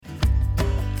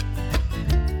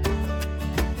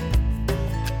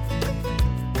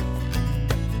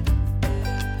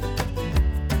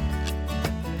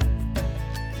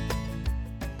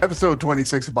Episode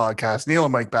 26 of podcast. Neil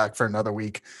and Mike back for another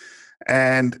week.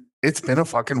 And it's been a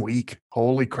fucking week.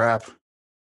 Holy crap.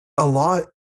 A lot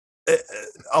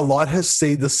has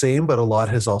stayed the same, but a lot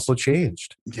has also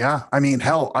changed. Yeah. I mean,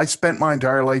 hell, I spent my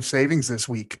entire life savings this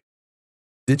week.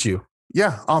 Did you?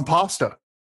 Yeah, on pasta.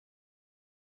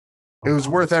 It was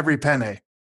worth every penny.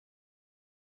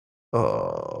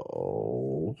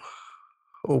 Oh,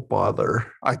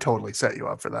 bother. I totally set you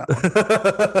up for that one.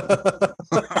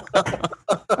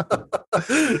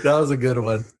 That was a good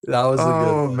one. That was a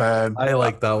good one. Man. I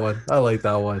like that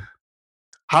one.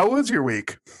 How was your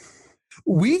week?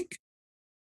 Week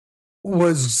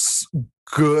was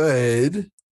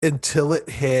good until it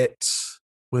hit.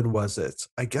 When was it?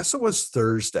 I guess it was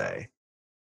Thursday.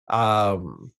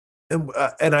 And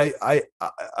I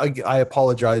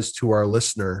apologize to our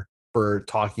listener for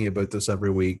talking about this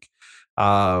every week.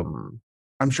 I'm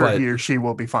sure he or she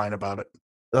will be fine about it.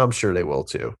 I'm sure they will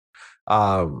too.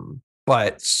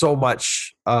 But so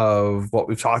much of what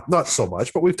we've talked, not so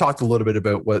much, but we've talked a little bit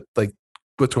about what's going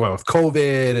on with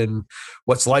COVID and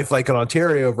what's life like in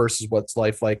Ontario versus what's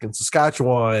life like in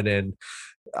Saskatchewan, and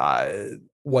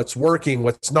what's working,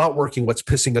 what's not working, what's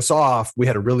pissing us off. We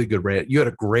had a really good rant. You had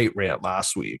a great rant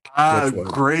last week.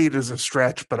 Great is a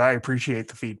stretch, but I appreciate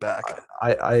the feedback.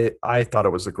 I thought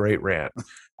it was a great rant.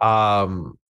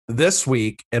 This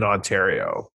week in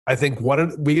Ontario, I think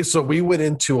we went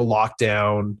into a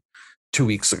lockdown 2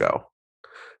 weeks ago.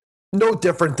 No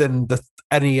different than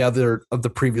any other of the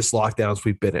previous lockdowns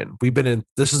we've been in.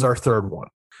 This is our third one.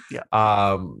 Yeah.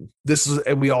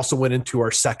 And we also went into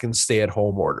our second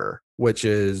stay-at-home order, which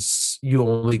is you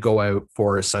only go out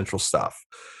for essential stuff,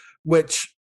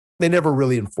 which they never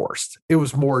really enforced. It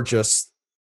was more just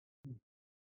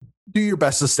do your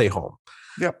best to stay home.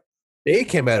 Yep. They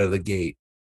came out of the gate.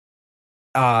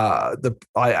 The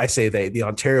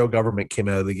Ontario government came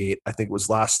out of the gate, I think it was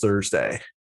last Thursday.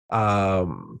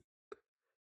 And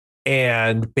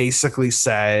basically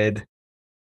said,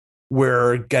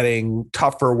 we're getting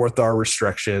tougher with our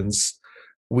restrictions.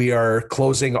 We are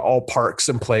closing all parks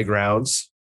and playgrounds,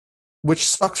 which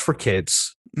sucks for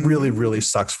kids. Really, really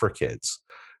sucks for kids.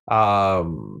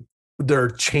 They're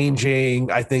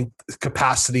changing, I think,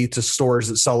 capacity to stores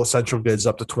that sell essential goods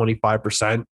up to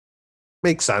 25%.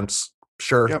 Makes sense.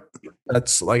 Sure. Yep.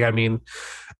 That's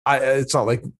it's not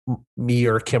like me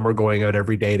or Kim are going out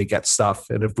every day to get stuff.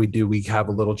 And if we do, we have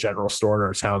a little general store in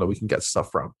our town that we can get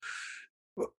stuff from.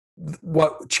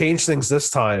 What changed things this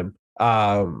time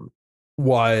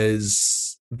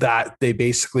was that they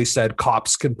basically said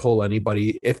cops can pull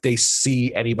anybody. If they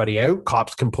see anybody out,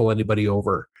 cops can pull anybody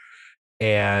over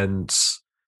and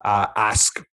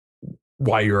ask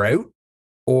why you're out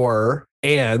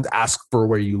and ask for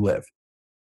where you live.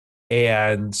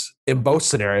 And in both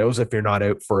scenarios, if you're not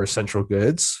out for essential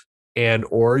goods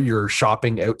or you're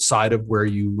shopping outside of where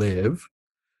you live,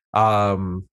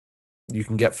 you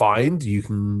can get fined.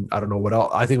 I don't know what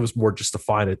else. I think it was more just a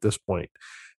fine at this point.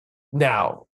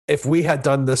 Now, if we had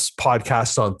done this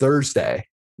podcast on Thursday,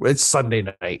 it's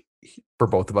Sunday night for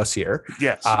both of us here.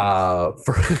 Yes.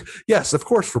 Yes, of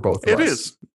course, for both of us. It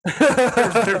is.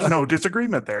 There's no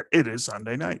disagreement there. It is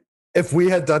Sunday night. If we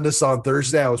had done this on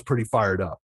Thursday, I was pretty fired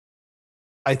up.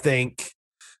 I think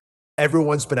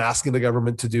everyone's been asking the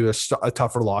government to do a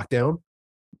tougher lockdown.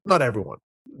 Not everyone.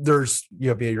 You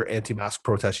have your anti-mask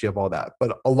protests, you have all that.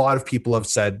 But a lot of people have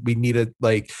said we need if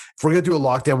we're going to do a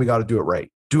lockdown, we got to do it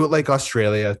right. Do it like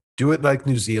Australia. Do it like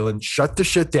New Zealand. Shut the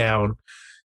shit down.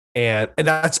 And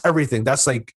that's everything. That's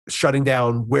like shutting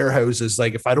down warehouses.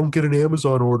 Like if I don't get an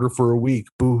Amazon order for a week,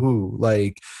 boo-hoo.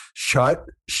 Like shut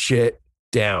shit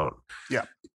down. Yeah.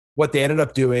 What they ended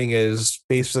up doing is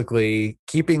basically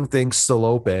keeping things still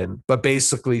open, but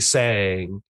basically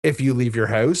saying, if you leave your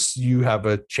house, you have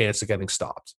a chance of getting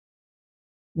stopped,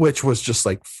 which was just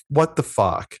like, what the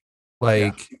fuck?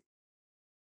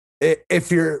 If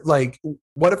you're like,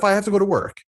 what if I have to go to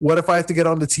work? What if I have to get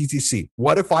on the TTC?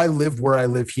 What if I live where I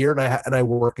live here and I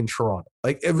work in Toronto?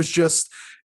 Like, it was just,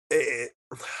 it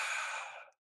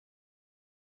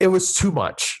was too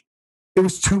much. It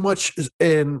was too much,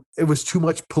 and it was too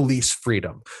much police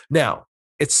freedom. Now,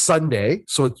 it's Sunday,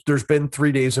 so there's been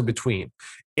 3 days in between.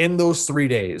 In those 3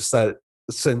 days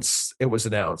since it was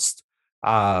announced,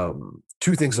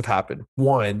 two things have happened.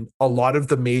 One, a lot of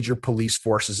the major police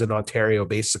forces in Ontario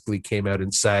basically came out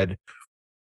and said,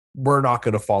 we're not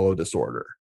going to follow this order.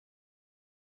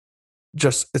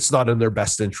 It's not in their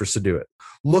best interest to do it.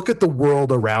 Look at the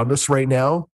world around us right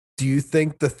now. Do you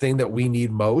think the thing that we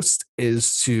need most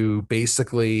is to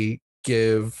basically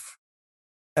give,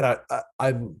 and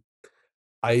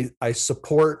I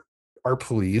support our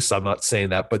police. I'm not saying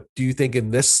that, but do you think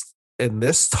in this in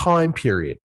this time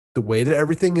period, the way that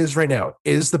everything is right now,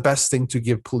 is the best thing to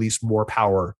give police more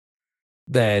power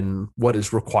than what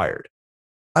is required?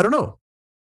 I don't know.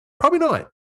 Probably not.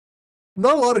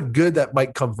 Not a lot of good that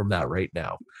might come from that right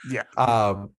now. Yeah.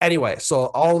 Anyway,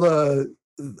 so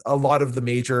a lot of the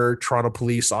major Toronto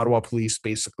police, Ottawa police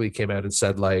basically came out and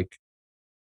said, like,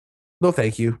 no,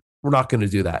 thank you. We're not going to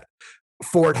do that.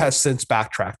 Ford has since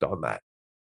backtracked on that,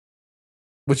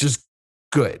 which is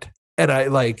good.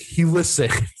 And he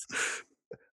listened.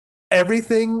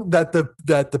 Everything that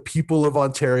the people of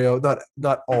Ontario,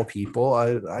 not all people,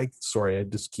 I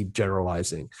just keep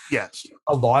generalizing. Yes.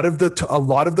 A lot of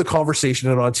the conversation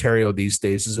in Ontario these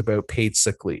days is about paid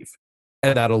sick leave,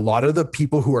 and that a lot of the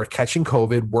people who are catching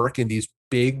COVID work in these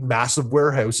big, massive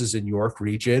warehouses in York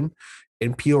region,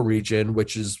 in Peel region,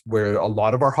 which is where a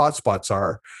lot of our hotspots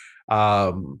are.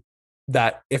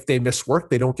 That if they miss work,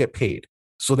 they don't get paid,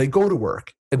 so they go to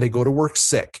work, and they go to work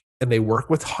sick. And they work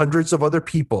with hundreds of other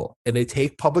people, and they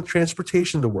take public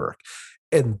transportation to work.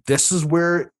 And this is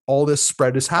where all this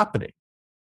spread is happening.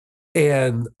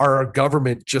 And our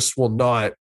government just will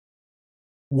not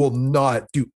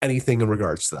do anything in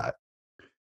regards to that.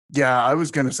 Yeah, I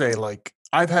was going to say, like,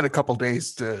 I've had a couple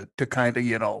days to kind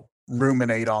of,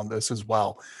 ruminate on this as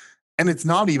well. And it's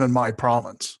not even my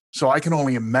province. So I can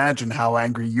only imagine how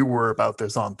angry you were about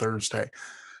this on Thursday.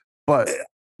 But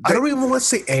I don't even want to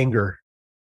say anger.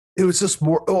 It was just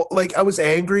more like I was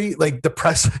angry. Like the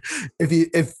press,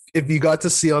 if you got to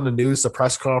see on the news the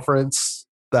press conference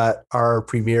that our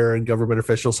premier and government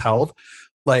officials held,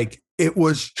 like it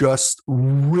was just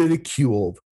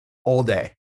ridiculed all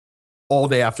day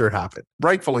after it happened.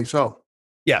 Rightfully so.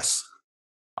 Yes,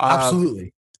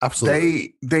 absolutely.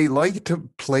 They like to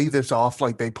play this off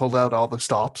like they pulled out all the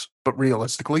stops, but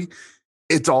realistically,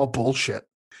 it's all bullshit.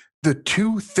 The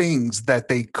two things that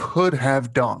they could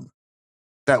have done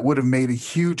that would have made a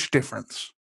huge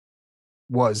difference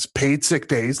was paid sick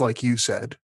days, like you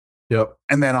said. Yep.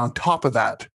 And then on top of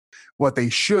that, what they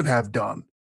should have done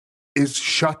is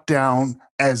shut down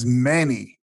as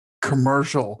many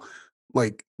commercial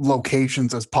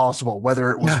locations as possible,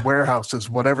 whether it was warehouses,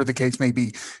 whatever the case may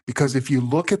be. Because if you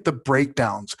look at the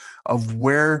breakdowns of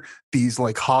where these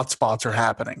hotspots are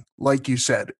happening, like you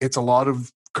said, it's a lot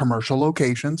of commercial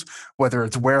locations, whether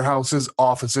it's warehouses,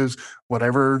 offices,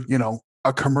 whatever,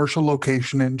 a commercial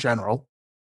location in general,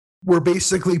 where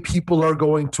basically people are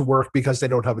going to work because they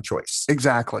don't have a choice.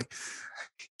 Exactly.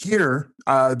 Here,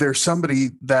 there's somebody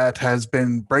that has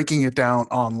been breaking it down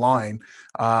online.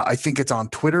 I think it's on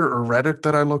Twitter or Reddit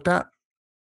that I looked at.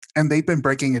 And they've been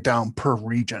breaking it down per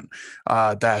region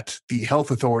that the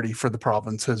health authority for the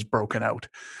province has broken out.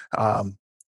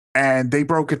 And they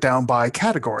broke it down by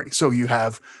category. So you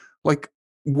have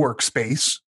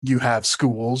workspace, you have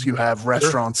schools, you have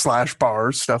restaurants /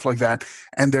 bars, stuff like that.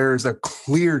 And there's a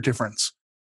clear difference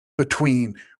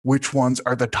between which ones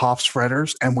are the top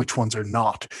spreaders and which ones are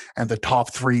not. And the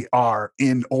top three are,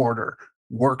 in order: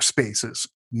 workspaces,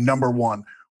 number one,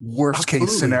 worst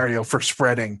case scenario for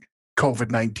spreading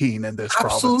COVID-19 in this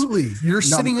province. Absolutely. You're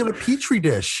sitting in a petri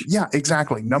dish. Yeah,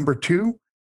 exactly. Number two,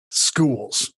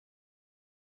 schools.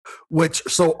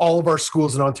 So all of our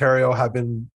schools in Ontario have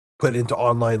been put into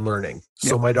online learning.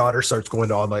 So my daughter starts going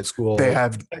to online school. They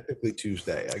have technically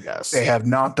Tuesday, I guess. They have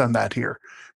not done that here.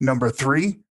 Number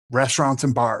three, restaurants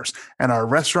and bars. And our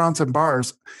restaurants and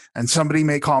bars, and somebody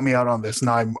may call me out on this, and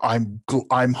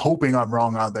I'm hoping I'm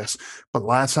wrong on this, but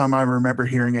last time I remember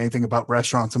hearing anything about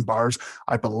restaurants and bars,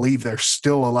 I believe they're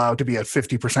still allowed to be at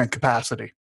 50%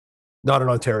 capacity. Not in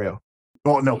Ontario.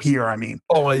 Oh, no, here, I mean.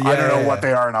 Oh, yeah. I don't know what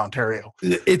they are in Ontario.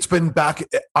 It's been back.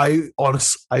 I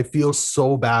feel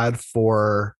so bad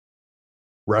for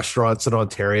restaurants in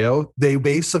Ontario. They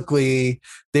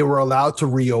were allowed to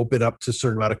reopen up to a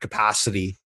certain amount of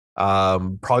capacity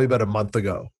probably about a month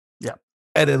ago. Yeah.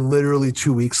 And then literally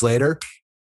 2 weeks later,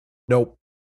 nope.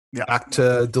 Yeah. Back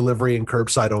to delivery and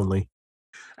curbside only.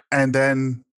 And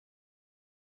then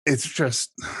it's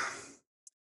just...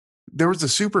 There was a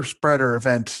super spreader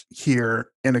event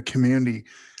here in a community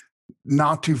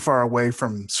not too far away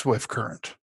from Swift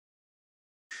Current.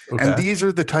 Okay. And these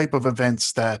are the type of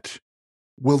events that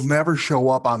will never show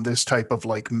up on this type of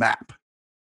map.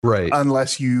 Right.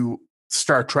 Unless you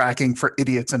start tracking for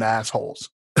idiots and assholes.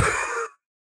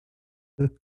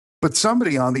 But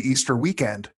somebody on the Easter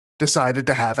weekend decided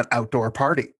to have an outdoor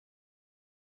party.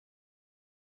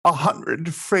 100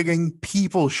 frigging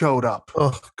people showed up.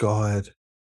 Oh, God.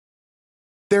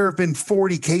 There have been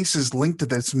 40 cases linked to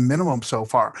this minimum so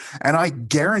far. And I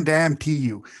guarantee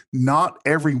you, not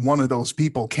every one of those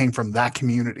people came from that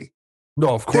community. No,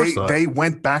 of course not. They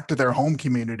went back to their home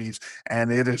communities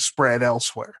and it is spread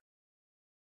elsewhere.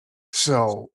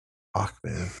 So Fuck,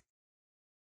 man.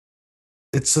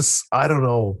 It's just, I don't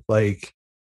know. Like,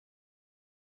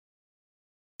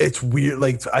 it's weird.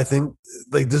 Like, I think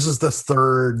like this is the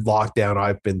third lockdown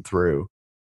I've been through.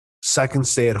 Second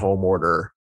stay-at-home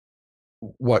order.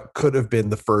 What could have been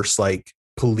the first like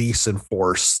police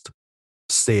enforced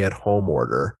stay-at-home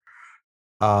order.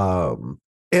 Um,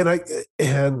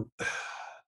 and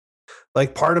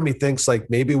like part of me thinks like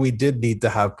maybe we did need to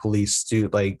have police to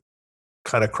like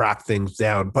kind of crack things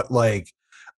down, but like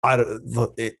I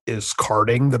don't, is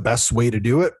carding the best way to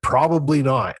do it? Probably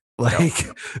not. Like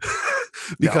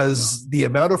because the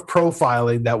amount of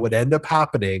profiling that would end up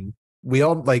happening, we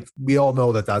all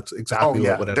know that that's Oh exactly what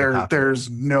yeah, would end up happening. there's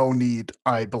no need,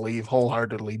 I believe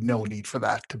wholeheartedly, no need for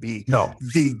that to be No,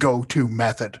 the go-to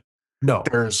method. no,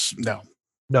 There's no.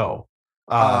 no.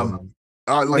 Um,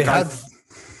 They like had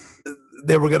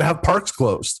they were gonna have parks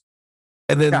closed.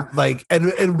 And then Yeah. like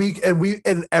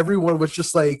and everyone was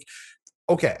just like,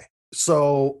 okay,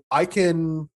 so I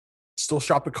can still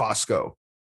shop at Costco.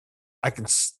 I can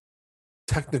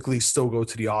technically still go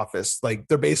to the office. Like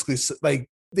they're basically like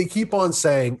they keep on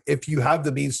saying if you have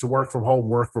the means to work from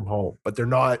home, but they're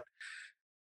not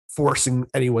forcing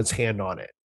anyone's hand on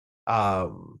it.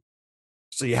 Um,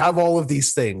 so you have all of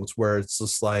these things where it's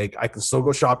just like I can still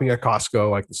go shopping at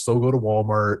Costco, I can still go to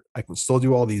Walmart, I can still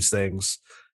do all these things,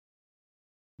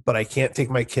 but I can't take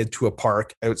my kid to a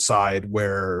park outside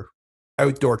where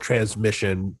outdoor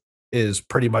transmission is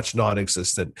pretty much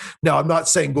non-existent. Now, I'm not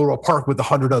saying go to a park with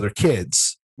 100 other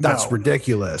kids. That's No.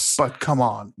 ridiculous. But come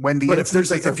on, when the But if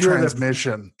there's instances like of if you're in a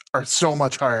transmission are so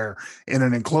much higher in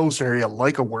an enclosed area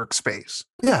like a workspace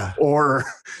yeah, or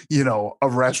a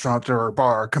restaurant or a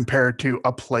bar compared to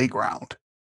a playground.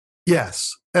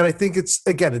 yes. And I think it's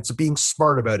being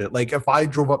smart about it. Like if I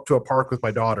drove up to a park with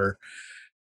my daughter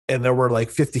and there were like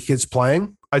 50 kids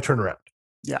playing, I turn around.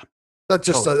 Yeah. That's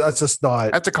just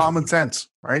not That's a common sense,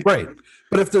 right? right.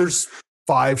 But if there's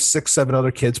 5, 6, 7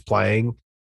 other kids playing,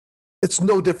 it's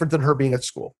no different than her being at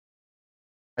school.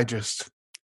 And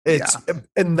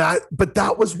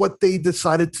that was what they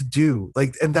decided to do.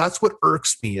 Like, and that's what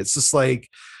irks me. It's just like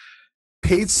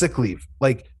paid sick leave,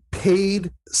 like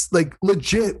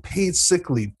legit paid sick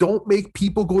leave. Don't make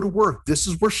people go to work. This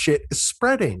is where shit is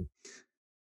spreading.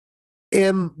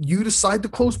 And you decide to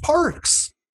close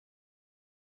parks.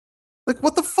 Like,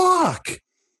 what the fuck?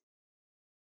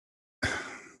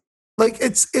 Like,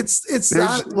 it's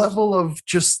that level of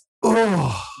just,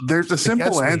 there's a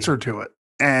simple answer to it,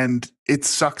 and it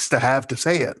sucks to have to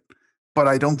say it, but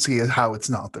I don't see how it's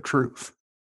not the truth.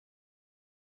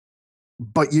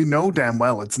 But damn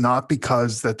well it's not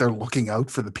because that they're looking out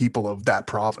for the people of that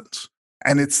province.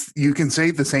 And you can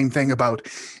say the same thing about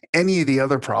any of the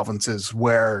other provinces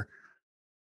where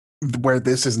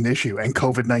this is an issue and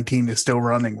COVID-19 is still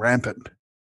running rampant.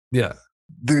 Yeah.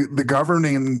 The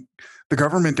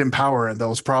government in power in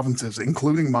those provinces,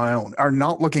 including my own, are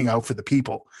not looking out for the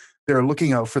people. They're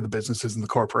looking out for the businesses and the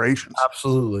corporations.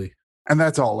 Absolutely. And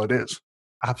that's all it is.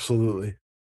 Absolutely.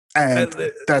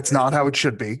 And that's not how it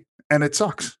should be. And it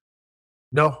sucks.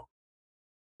 No.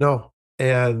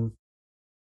 And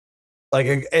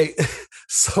like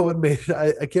someone made,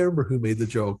 I can't remember who made the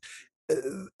joke.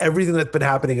 Everything that's been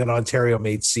happening in Ontario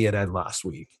made CNN last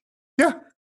week. Yeah.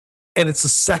 And it's the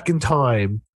second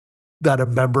time that a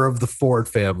member of the Ford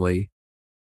family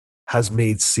has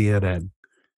made CNN.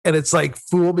 And it's like,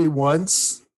 fool me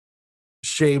once,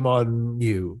 shame on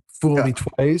you. Fool me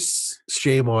twice,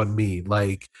 shame on me.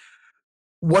 Like,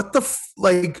 what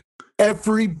the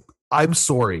I'm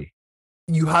sorry.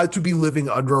 You had to be living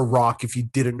under a rock if you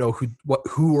didn't know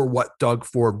who or what Doug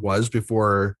Ford was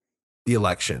before the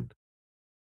election.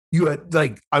 You had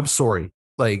I'm sorry.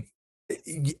 Like,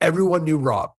 everyone knew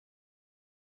Rob.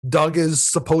 Doug is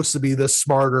supposed to be the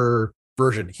smarter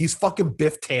version. He's fucking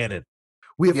Biff Tannen.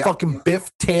 We have fucking Biff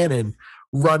Tannen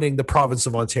running the province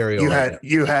of Ontario.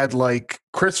 You had like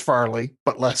Chris Farley,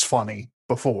 but less funny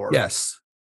before. Yes.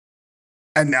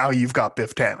 And now you've got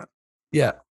Biff Tannen.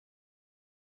 Yeah.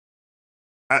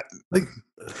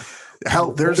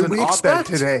 Hell, there's an op-ed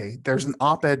today. There's an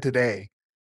op-ed today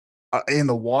in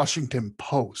the Washington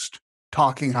Post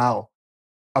talking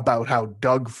about how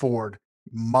Doug Ford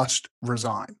must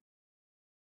resign.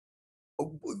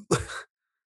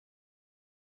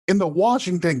 In the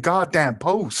Washington goddamn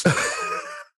Post.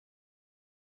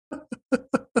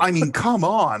 I mean, come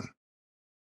on.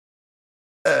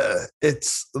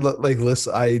 It's like,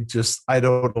 listen, I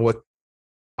don't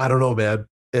know, man.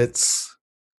 It's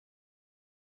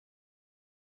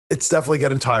definitely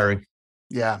getting tiring.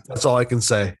 Yeah. That's all I can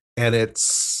say. And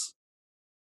it's,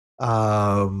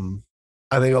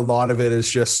 I think a lot of it is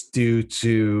just due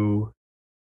to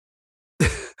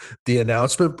the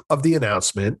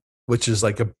announcement, which is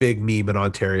like a big meme in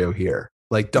Ontario here.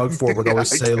 Like Doug Ford would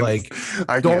always say, like,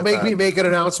 don't make me make an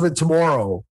announcement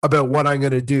tomorrow about what I'm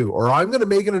going to do, or I'm going to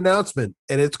make an announcement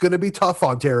and it's going to be tough,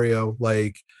 Ontario.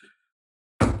 Like,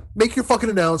 make your fucking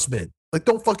announcement. Like,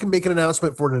 don't fucking make an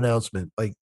announcement for an announcement.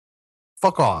 Like,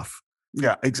 fuck off.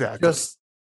 Yeah, exactly. Just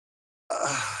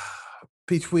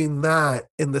between that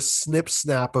and the snip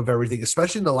snap of everything,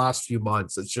 especially in the last few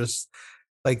months, it's just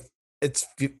like it's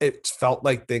felt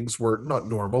like things were not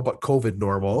normal, but COVID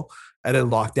normal, and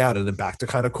then locked down, and then back to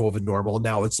kind of COVID normal.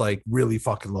 Now it's like really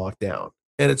fucking locked down,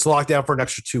 and it's locked down for an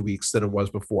extra 2 weeks than it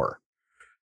was before.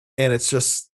 And it's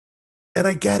just, and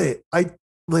I get it. I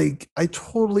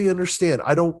totally understand.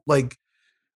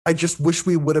 I just wish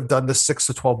we would have done this 6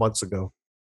 to 12 months ago.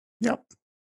 Yep.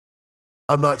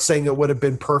 I'm not saying it would have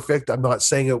been perfect. I'm not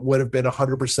saying it would have been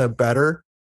 100% better.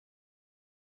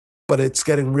 But it's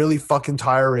getting really fucking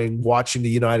tiring watching the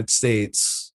United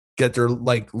States get their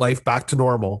like life back to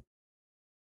normal,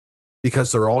 because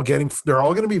they're all going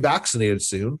to be vaccinated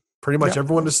soon. Pretty much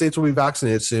everyone in the States will be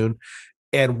vaccinated soon.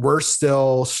 And we're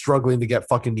still struggling to get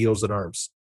fucking needles and arms.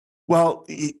 Well,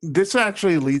 this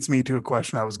actually leads me to a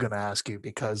question I was going to ask you,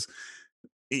 because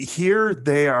here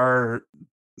they are.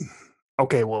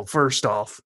 Okay, well, first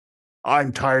off,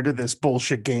 I'm tired of this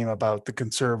bullshit game about the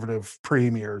conservative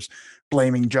premiers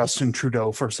blaming Justin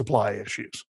Trudeau for supply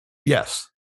issues. Yes.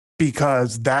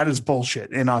 Because that is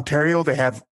bullshit. In Ontario, they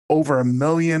have over 1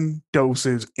 million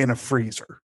doses in a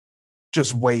freezer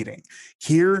just waiting.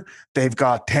 Here, they've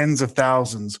got tens of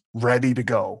thousands ready to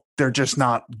go. They're just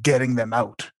not getting them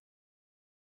out.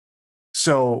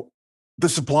 So the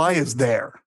supply is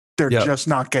there. They're just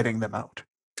not getting them out.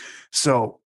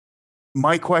 So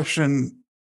my question,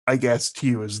 I guess, to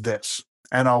you is this,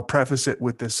 and I'll preface it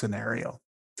with this scenario.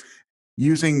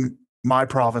 Using my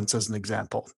province as an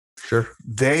example. Sure.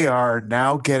 They are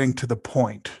now getting to the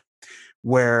point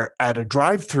where at a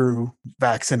drive-through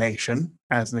vaccination,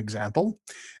 as an example,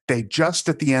 they just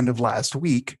at the end of last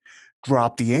week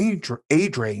dropped the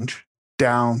age range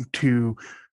down to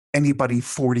anybody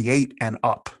 48 and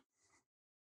up.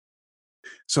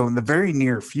 So in the very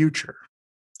near future,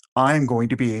 I'm going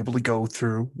to be able to go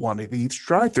through one of these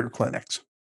drive-through clinics.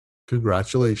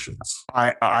 Congratulations.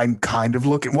 I'm kind of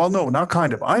looking. Well, no, not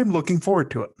kind of. I'm looking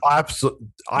forward to it. Absolutely.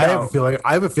 I have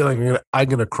a feeling I'm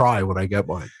going to cry when I get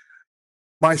mine.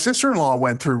 My sister-in-law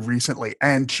went through recently,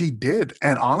 and she did.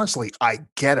 And honestly, I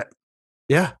get it.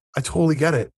 Yeah, I totally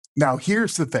get it. Now,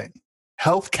 here's the thing.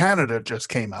 Health Canada just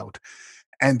came out,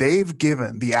 and they've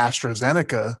given the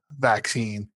AstraZeneca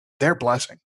vaccine their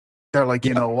blessing. They're like,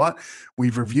 you know what?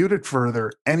 We've reviewed it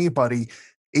further. Anybody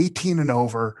 18 and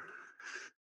over,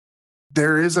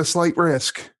 there is a slight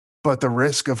risk, but the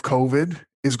risk of COVID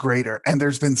is greater. And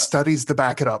there's been studies to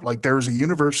back it up. Like there was a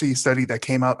university study that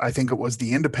came out. I think it was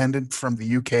The Independent from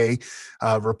the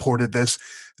UK reported this.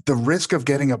 The risk of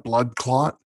getting a blood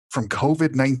clot from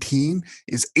COVID-19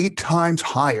 is 8 times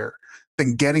higher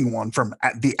than getting one from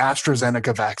the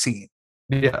AstraZeneca vaccine.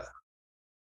 Yeah.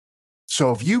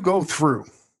 So if you go through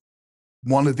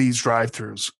one of these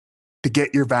drive-thrus to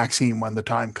get your vaccine when the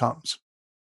time comes,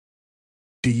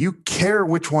 do you care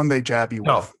which one they jab you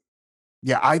with?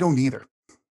 Yeah, I don't either.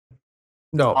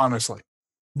 No. Honestly.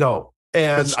 No.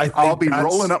 And I'll be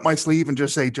rolling up my sleeve and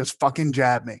just say, just fucking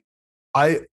jab me.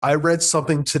 I read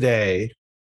something today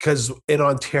because in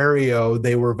Ontario,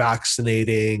 they were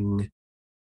vaccinating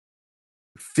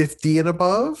 50 and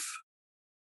above.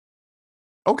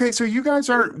 Okay, so you guys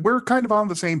we're kind of on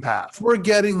the same path. We're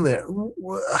getting there.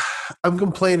 I'm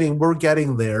complaining we're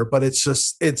getting there, but it's a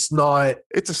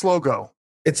slow go.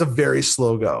 It's a very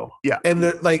slow go. Yeah. And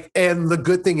the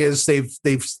good thing is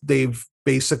they've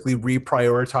basically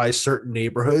reprioritized certain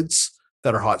neighborhoods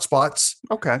that are hotspots.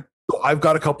 Okay. So I've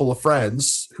got a couple of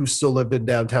friends who still live in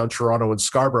downtown Toronto and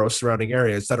Scarborough surrounding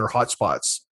areas that are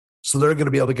hotspots. So they're going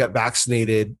to be able to get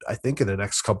vaccinated, I think, in the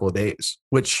next couple of days,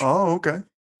 which okay.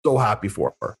 So happy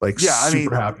for her.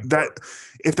 Super happy. That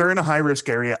if they're in a high risk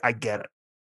area, I get it.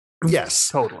 Yes.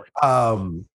 Totally.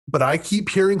 But I keep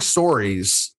hearing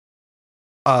stories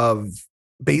of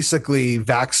basically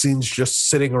vaccines just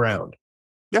sitting around.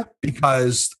 Yeah.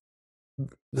 Because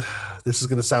this is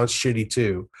going to sound shitty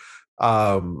too.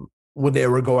 When they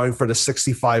were going for the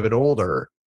 65 and older,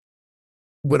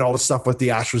 when all the stuff with the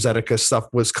AstraZeneca stuff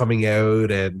was coming out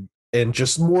and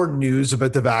just more news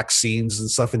about the vaccines and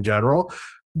stuff in general,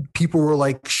 people were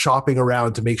like shopping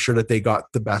around to make sure that they got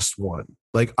the best one.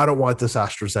 Like, I don't want this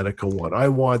AstraZeneca one. I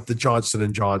want the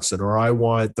Johnson & Johnson, or I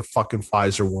want the fucking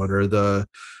Pfizer one or the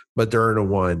Moderna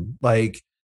one. Like,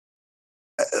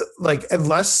 like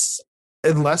unless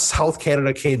Health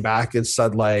Canada came back and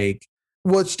said like,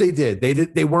 which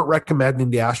they weren't recommending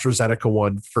the AstraZeneca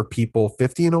one for people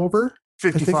 50 and over. I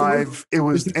think 55. It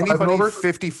was 55 and anybody over?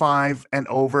 55 and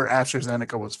over.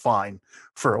 AstraZeneca was fine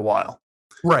for a while.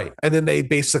 Right. And then they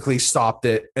basically stopped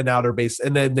it and now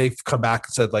and then they've come back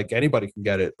and said like anybody can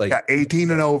get it. Like Yeah,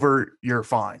 18 and over, you're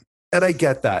fine. and I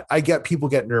get that. I get people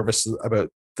get nervous about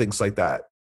things like that.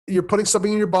 You're putting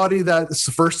something in your body that it's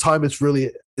the first time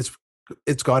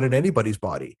it's gone in anybody's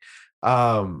body.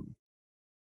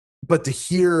 But to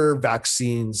hear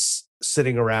vaccines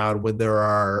sitting around when there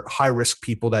are high risk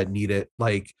people that need it,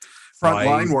 like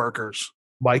Frontline workers.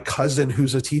 my cousin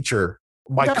who's a teacher,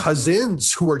 my Yeah.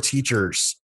 cousins who are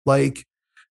teachers, like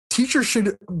teachers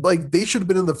should they should have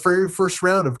been in the very first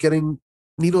round of getting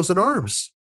needles in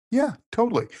arms. Yeah,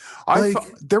 totally. Like-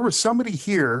 There was somebody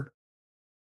here,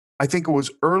 I think it was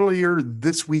earlier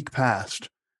this week past,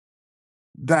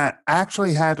 that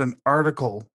actually had an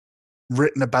article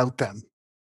written about them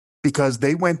because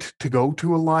they went to go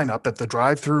to a lineup at the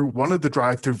drive-through, one of the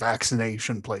drive-through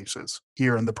vaccination places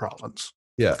here in the province,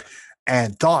 Yeah,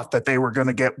 and thought that they were going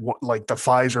to get like the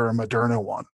Pfizer or Moderna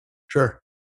one, sure.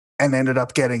 and ended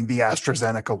up getting the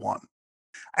AstraZeneca one.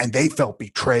 And they felt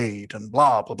betrayed and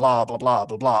blah, blah, blah, blah, blah,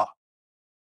 blah, blah.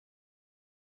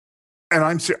 And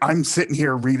I'm sitting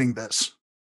here reading this,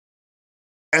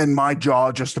 and my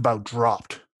jaw just about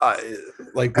dropped.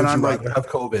 Like, And would you I'm rather like- have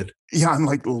COVID? Yeah, I'm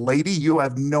like, lady, you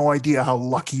have no idea how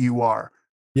lucky you are.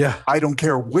 Yeah, I don't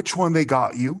care which one they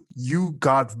got you. You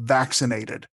got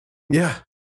vaccinated. yeah,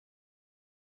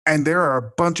 And there are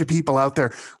a bunch of people out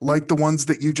there, like the ones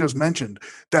that you just mentioned,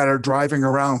 that are driving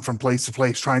around from place to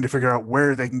place trying to figure out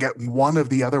where they can get one of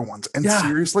the other ones. And Yeah.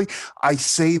 seriously, I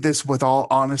say this with all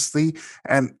honesty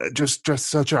and just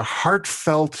such a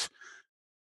heartfelt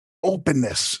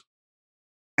openness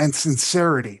and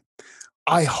sincerity.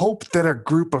 I hope that a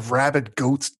group of rabid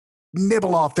goats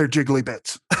nibble off their jiggly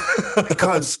bits,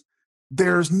 because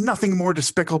there's nothing more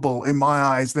despicable in my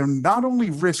eyes. They're not only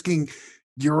risking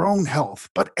your own health,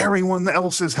 but everyone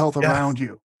else's health Yeah. around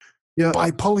you yeah,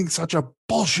 by pulling such a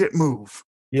bullshit move.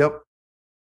 yep,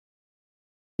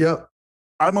 yep.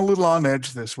 I'm a little on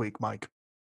edge this week, Mike.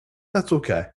 That's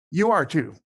okay. You are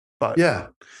too, but Yeah,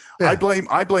 I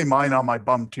blame mine on my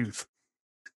bum tooth.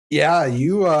 yeah.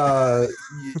 You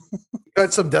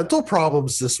got some dental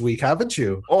problems this week, haven't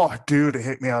you? Oh, dude, it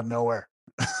hit me out of nowhere.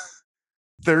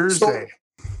 Thursday.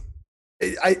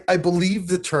 I believe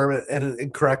the term,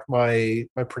 and correct my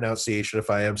pronunciation if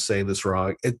I am saying this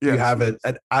wrong. You Yes.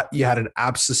 have you had an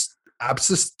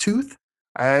abscess tooth,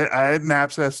 I had an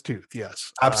abscess tooth.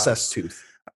 Yes, abscess tooth.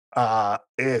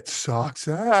 It sucks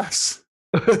ass.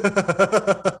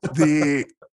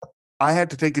 I had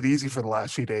to take it easy for the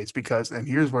last few days because, and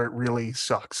here's where it really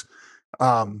sucks.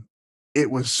 It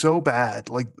was so bad,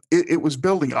 like it was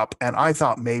building up, and I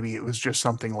thought maybe it was just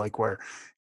something like where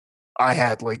I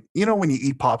had, like, when you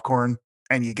eat popcorn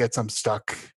and you get some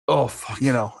stuck, Oh fuck.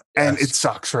 and Yes. it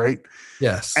sucks, right?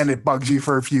 Yes. And it bugs you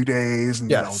for a few days, and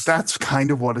Yes. that's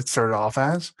kind of what it started off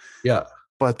as. yeah.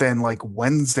 But then, like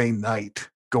Wednesday night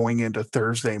going into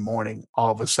Thursday morning,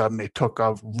 all of a sudden it took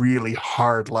a really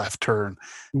hard left turn.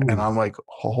 And Ooh, I'm like,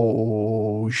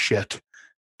 oh shit,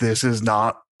 this is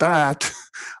not that.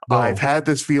 no. I've had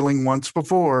this feeling once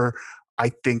before.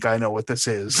 I think I know what this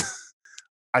is.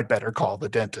 I better call the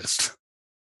dentist.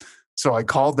 So I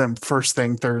called them first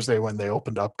thing Thursday when they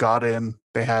opened up, got in.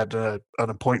 They had an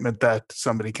appointment that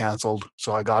somebody canceled.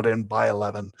 So I got in by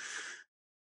 11.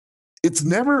 It's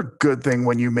never a good thing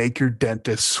when you make your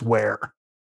dentist swear.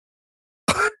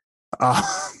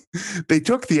 They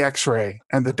took the x-ray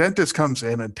and the dentist comes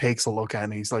in and takes a look at it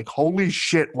and he's like, holy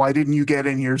shit, why didn't you get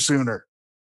in here sooner?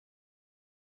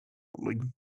 Like,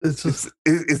 It's just,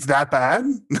 it's that bad?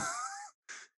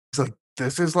 It's like,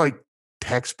 this is like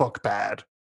textbook bad.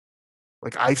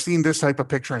 Like, I've seen this type of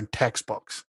picture in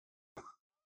textbooks.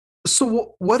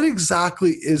 so what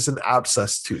exactly is an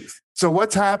abscess tooth? So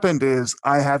what's happened is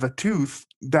I have a tooth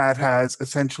that has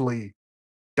essentially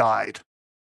died.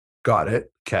 Got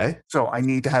it. Okay. So I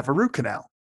need to have a root canal.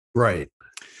 Right.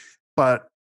 But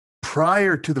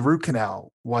prior to the root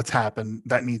canal, what's happened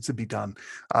that needs to be done?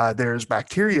 There's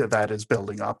bacteria that is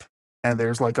building up, and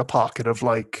there's like a pocket of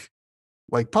like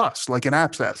pus, like an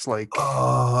abscess, like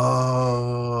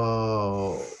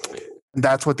Oh.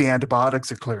 that's what the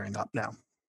antibiotics are clearing up now.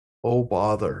 Oh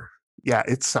bother. Yeah,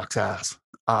 it sucks ass.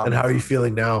 And how are you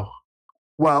feeling now?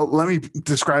 Well, let me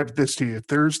describe this to you.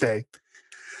 Thursday,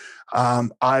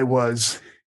 I was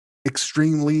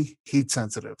extremely heat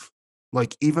sensitive.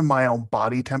 like even my own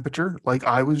body temperature. Like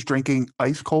I was drinking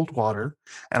ice cold water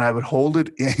and I would hold it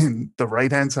in the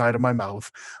right hand side of my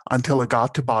mouth until it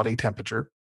got to body temperature.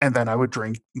 And then I would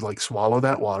drink, like swallow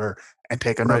that water and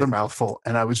take another Right. mouthful.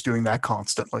 And I was doing that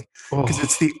constantly because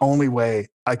it's Oh, the only way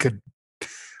I could.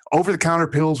 Over the counter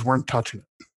pills weren't touching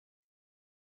it.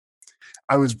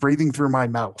 I was breathing through my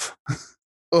mouth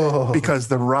oh, because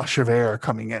the rush of air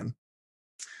coming in.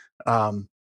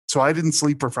 So I didn't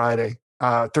sleep for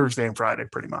Thursday and Friday,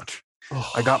 pretty much.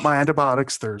 I got my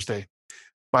antibiotics Thursday.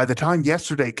 By the time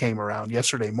yesterday came around,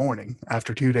 yesterday morning,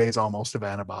 after 2 days almost of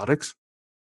antibiotics,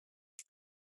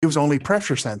 it was only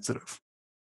pressure sensitive.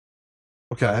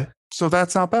 okay. So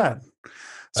that's not bad.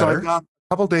 So I Better. got a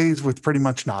couple days with pretty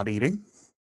much not eating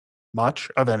much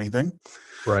of anything.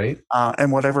 Right.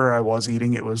 And whatever I was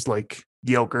eating, it was like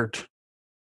yogurt,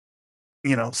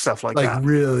 stuff like Like that.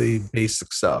 really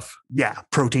basic stuff. Yeah,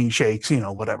 protein shakes,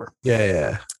 whatever.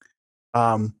 Yeah.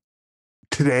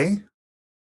 Today,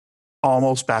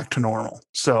 almost back to normal.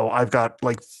 So I've got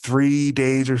like 3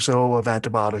 days or so of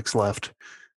antibiotics left.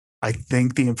 I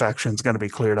think the infection's going to be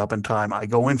cleared up in time. I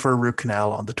go in for a root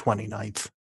canal on the 29th.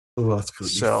 Oh, that's going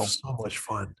to be So so much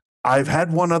fun. I've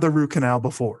had one other root canal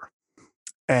before,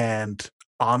 and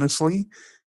honestly,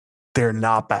 they're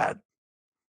not bad.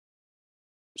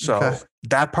 So Okay.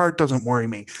 that part doesn't worry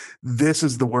me. This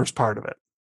is the worst part of it.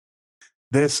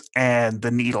 This and the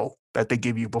needle that they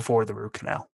give you before the root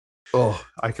canal. Oh,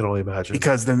 I can only imagine.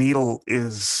 Because the needle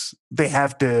they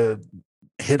have to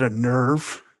hit a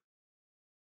nerve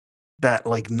that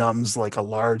like numbs like a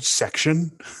large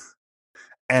section,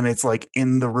 and it's like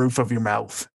in the roof of your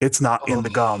mouth. It's not in the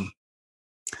gum.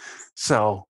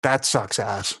 So that sucks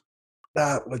ass.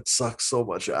 That would suck so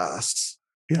much ass.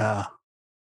 Yeah.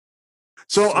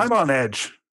 So I'm on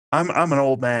edge. I'm an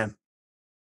old man.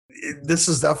 This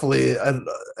is definitely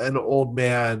an old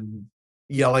man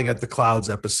yelling at the clouds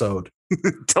episode.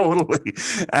 Totally.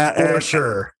 For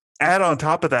sure. Add on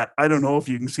top of that, I don't know if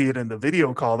you can see it in the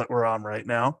video call that we're on right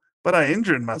now, but I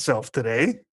injured myself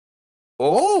today.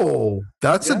 Oh,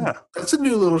 that's a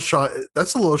new little shine.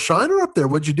 That's a little shiner up there.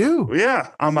 What'd you do?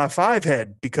 Yeah, on my 5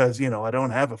 head, because I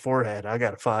don't have a 4 head. I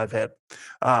got a 5 head.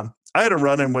 I had a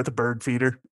run in with a bird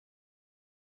feeder.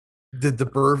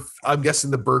 I'm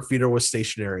guessing the bird feeder was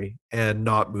stationary and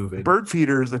not moving. The bird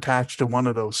feeder is attached to one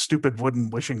of those stupid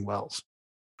wooden wishing wells.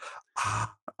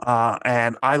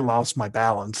 And I lost my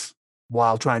balance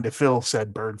while trying to fill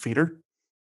said bird feeder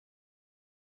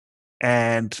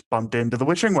and bumped into the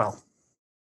wishing well.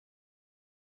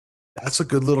 That's a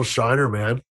good little shiner,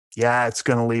 man. Yeah, it's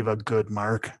going to leave a good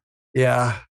mark.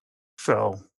 Yeah.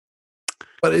 So,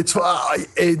 but it's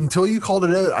until you called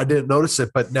it out, I didn't notice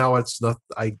it. But now it's not.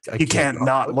 You can't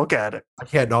not look at it. I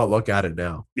can't not look at it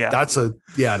now. Yeah, that's a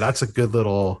good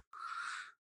little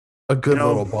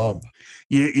little bump.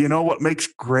 You know what makes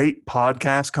great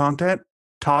podcast content?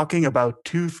 Talking about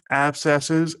tooth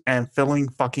abscesses and filling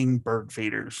fucking bird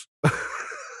feeders.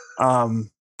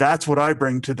 That's what I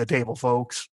bring to the table,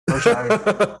 folks.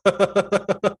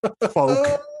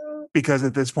 Folk, because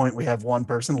at this point we have one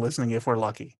person listening if we're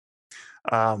lucky.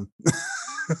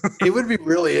 It would be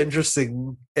really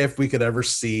interesting if we could ever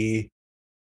see.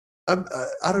 I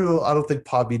don't know. I don't think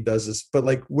Podbean does this, but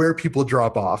like where people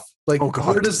drop off, like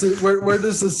where does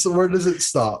it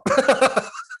stop?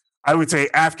 I would say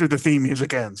after the theme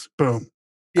music ends, boom.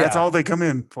 Yeah. That's all they come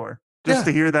in for, just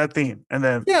to hear that theme, and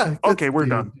then okay, we're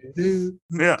done.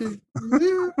 Yeah.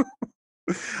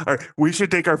 All right, we should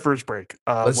take our first break.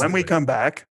 When we come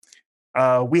back,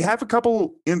 we have a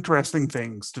couple interesting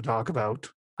things to talk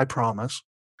about. I promise.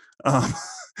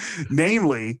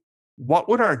 Namely, what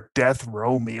would our death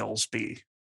row meals be?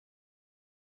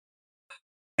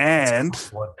 And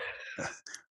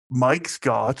Mike's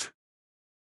got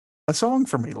a song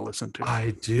for me to listen to.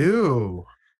 I do.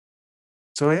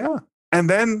 So yeah. And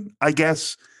then I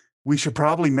guess we should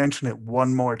probably mention it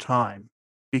one more time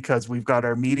because we've got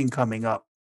our meeting coming up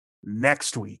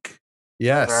next week.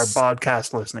 Yes. Our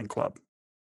podcast listening club.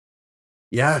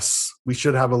 Yes. We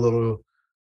should have a little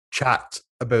chat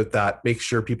about that. Make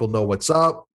sure people know what's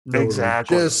up.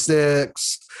 Exactly.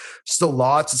 Logistics. Still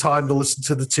lots of time to listen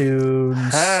to the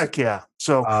tunes. Heck yeah.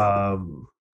 So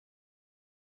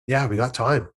yeah, we got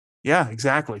time. Yeah,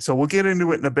 exactly. So we'll get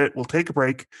into it in a bit. We'll take a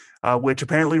break, which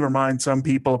apparently reminds some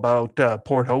people about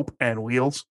Port Hope and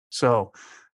Wheels. So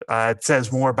it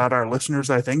says more about our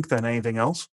listeners, I think, than anything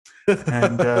else.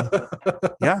 And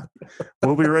yeah,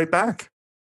 we'll be right back.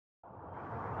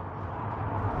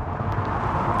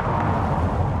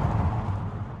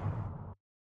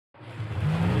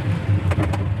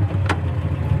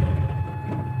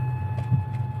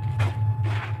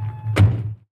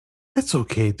 It's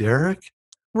okay, Derek.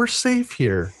 We're safe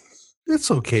here. It's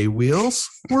okay, Wheels.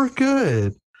 We're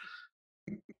good.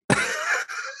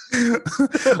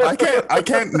 I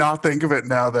can't not think of it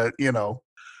now that,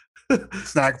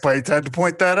 Snack Plates had to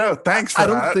point that out. Thanks for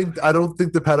that. I don't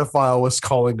think the pedophile was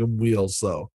calling him Wheels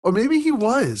though. Or maybe he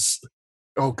was.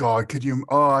 Oh God, could you?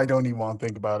 Oh, I don't even want to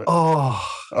think about it. Oh,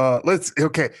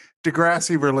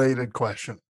 Degrassi related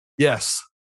question, yes.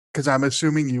 because I'm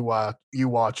assuming you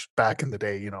watched back in the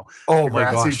day, Oh my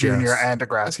Degrassi gosh, Junior yes. and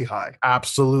Degrassi High.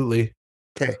 Absolutely.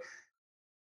 Okay,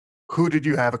 who did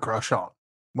you have a crush on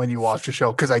when you watched the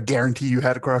show? Because I guarantee you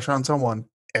had a crush on someone.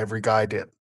 Every guy did.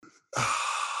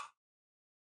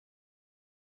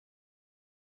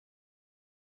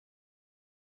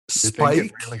 You're thinking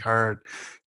Spike. really hard,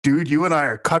 dude. You and I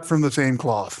are cut from the same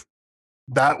cloth.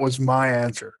 That was my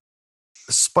answer.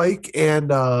 Spike and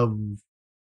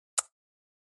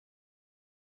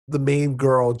the main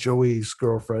girl, Joey's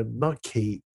girlfriend, not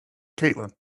Kate.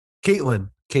 Caitlin.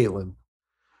 Caitlin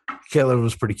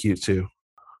was pretty cute too.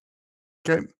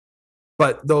 Okay.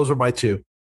 But those are my two.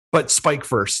 But Spike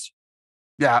first.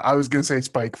 Yeah, I was gonna say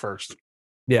Spike first.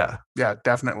 Yeah. Yeah,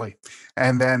 definitely.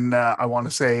 And then I want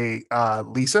to say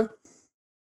Lisa.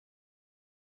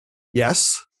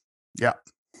 Yes. Yeah.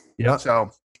 Yeah. So,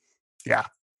 yeah,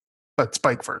 but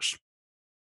Spike first.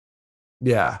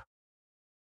 Yeah.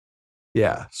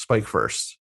 Yeah. Spike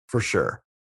first for sure.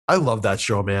 I love that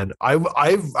show, man. I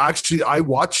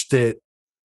watched it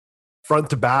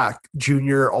front to back,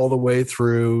 Junior, all the way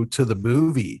through to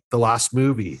the last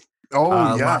movie.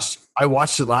 Oh yeah, I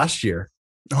watched it last year.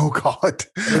 Oh God,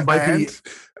 It might be.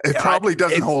 It probably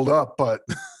doesn't hold up, but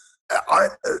I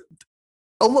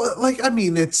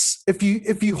mean, it's if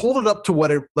you hold it up to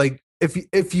what it like,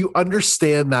 if you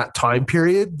understand that time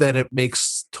period, then it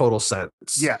makes total sense.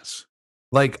 Yes.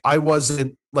 Like I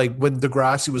wasn't like when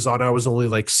Degrassi was on, I was only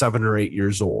like 7 or 8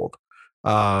 years old. So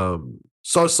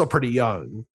I was still pretty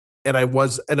young. And it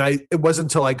wasn't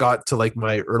until I got to like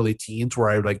my early teens where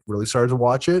I like really started to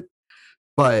watch it.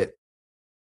 But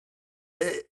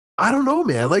I don't know,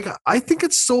 man. Like I think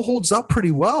it still holds up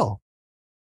pretty well.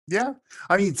 Yeah.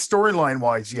 I mean, storyline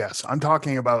wise, yes. I'm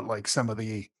talking about like some of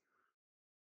the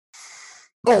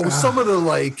some of the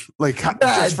like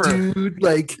just for, dude,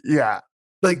 like yeah.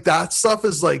 Like that stuff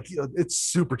is like it's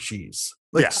super cheese.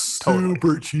 Like super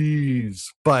totally.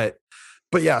 cheese. But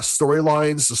yeah,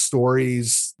 storylines, the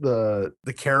stories, the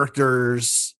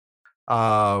characters,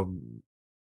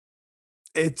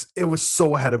 it was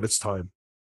so ahead of its time.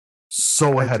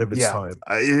 So ahead of its time.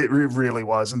 It really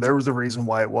was. And there was a reason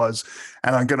why it was.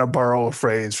 And I'm going to borrow a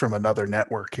phrase from another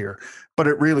network here, but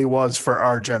it really was for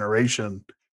our generation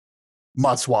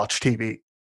must watch TV.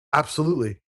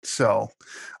 Absolutely. So,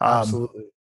 absolutely.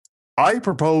 I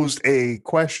proposed a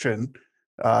question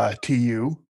to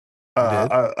you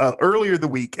earlier the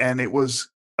week, and it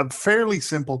was a fairly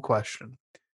simple question,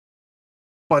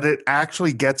 but it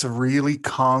actually gets really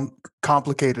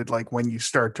complicated like when you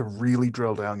start to really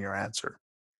drill down your answer.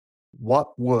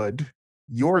 What would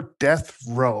your death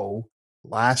row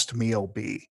last meal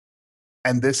be?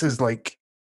 And this is like,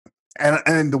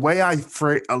 and the way I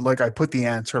I put the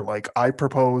answer, like I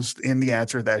proposed in the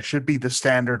answer that should be the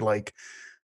standard, like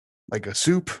a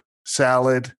soup,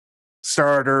 salad,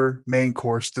 starter, main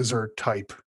course, dessert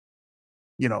type.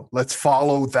 Let's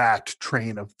follow that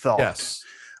train of thought. Yes.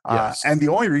 And the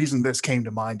only reason this came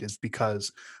to mind is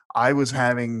because I was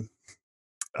having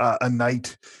a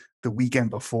night the weekend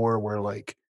before where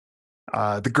like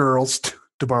the girls,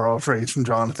 to borrow a phrase from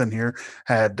Jonathan here,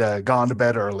 had gone to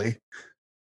bed early.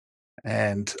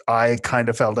 And I kind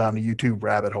of fell down a YouTube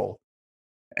rabbit hole.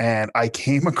 And I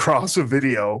came across a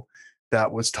video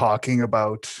that was talking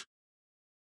about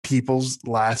people's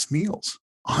last meals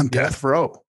on death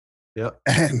row. Yep.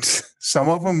 And some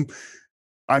of them,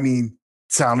 I mean,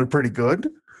 sounded pretty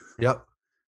good. Yep.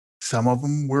 Some of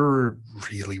them were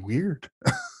really weird.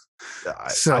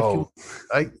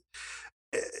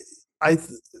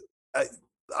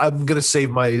 I'm gonna save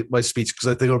my speech because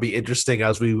I think it'll be interesting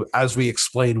as we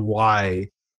explain why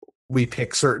we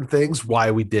pick certain things,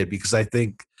 why we did, because I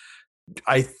think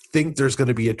there's going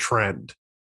to be a trend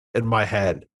in my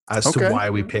head as to why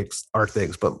we pick our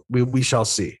things, but we shall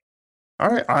see. All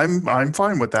right, I'm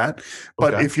fine with that.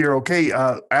 But if you're okay,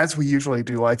 as we usually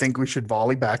do, I think we should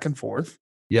volley back and forth.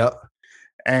 Yep.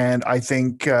 And I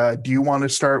think, do you want to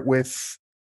start with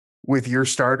your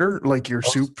starter, like your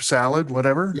soup, salad,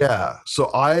 whatever? Yeah. So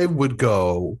I would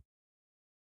go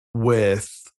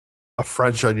with a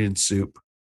French onion soup.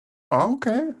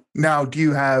 Okay. Now, do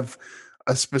you have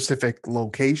a specific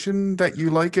location that you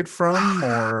like it from,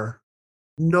 or?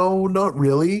 No, not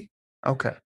really.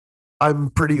 Okay.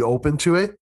 I'm pretty open to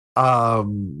it.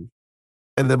 And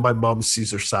then my mom's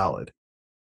Caesar salad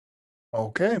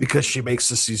Okay. because she makes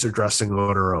the Caesar dressing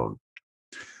on her own.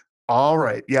 All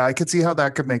right. Yeah, I could see how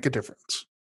that could make a difference.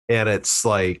 And it's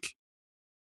like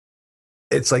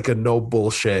a no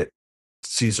bullshit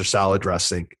Caesar salad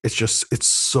dressing. It's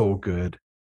so good.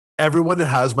 Everyone that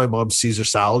has my mom's Caesar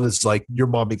salad is like, your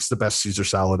mom makes the best Caesar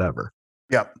salad ever.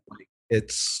 Yep.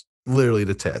 It's literally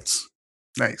the tits.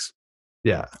 Nice.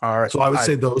 Yeah. All right. So I would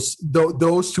say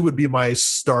those two would be my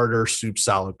starter soup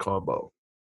salad combo.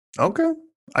 Okay.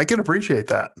 I can appreciate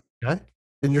that. Okay.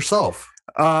 And yourself?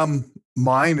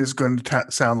 Mine is going to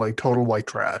sound like total white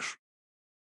trash.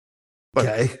 But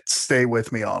Okay. stay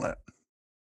with me on it.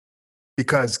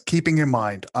 Because keeping in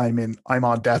mind, I'm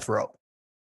on death row.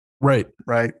 Right.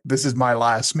 Right. This is my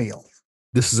last meal.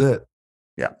 This is it.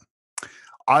 Yeah.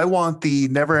 I want the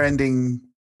never ending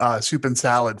soup and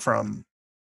salad from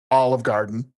Olive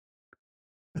Garden.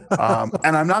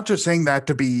 And I'm not just saying that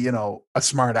to be, a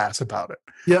smart ass about it.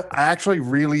 Yeah. I actually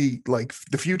really like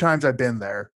the few times I've been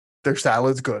there, their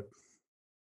salad's good.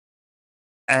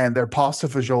 And their pasta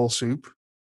fagioli soup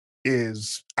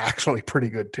is actually pretty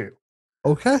good too.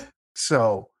 Okay.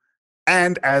 So,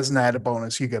 and as an added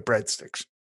bonus, you get breadsticks.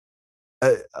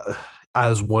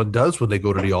 As one does when they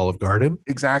go to the Olive Garden.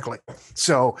 Exactly.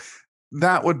 So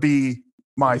that would be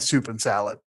my soup and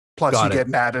salad. Plus, you get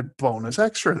an added bonus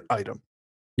extra item.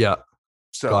 Yeah.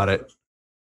 So got it.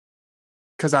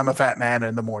 Because I'm a fat man,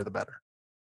 and the more the better.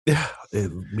 Yeah.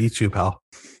 Me too, pal.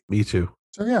 Me too.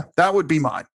 So yeah, that would be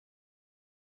mine.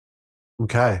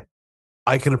 Okay.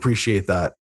 I can appreciate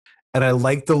that. And I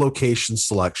like the location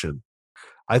selection.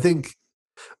 I think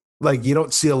like you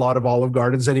don't see a lot of Olive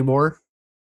Gardens anymore.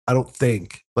 I don't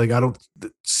think. Like I don't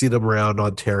see them around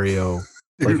Ontario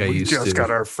like Dude, I used to. We just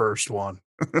got our first one.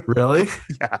 Really?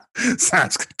 Yeah.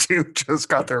 Saskatoon just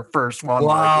got their first one.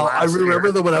 Wow. I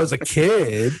remember them when I was a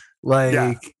kid. Like,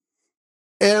 yeah.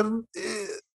 And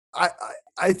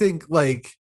I think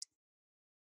like,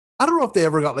 I don't know if they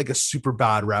ever got like a super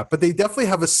bad rap, but they definitely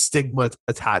have a stigma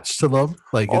attached to them.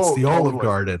 Like it's the Olive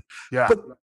Garden. Yeah. But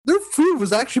their food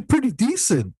was actually pretty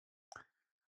decent.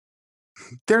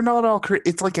 They're not all,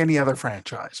 it's like any other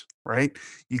franchise, right?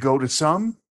 You go to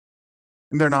some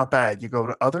and they're not bad. You go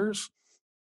to others,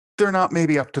 they're not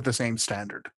maybe up to the same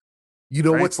standard. You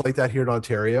know what's like that here in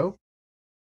Ontario?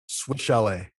 Swiss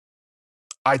Chalet.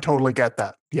 I totally get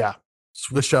that. Yeah.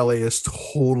 Swiss Chalet is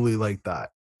totally like that.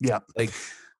 Yeah. Like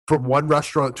from one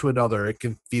restaurant to another, it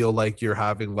can feel like you're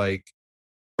having like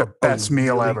the best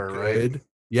meal ever, right?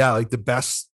 Yeah, like the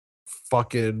best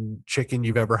fucking chicken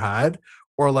you've ever had.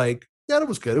 Or like, yeah, it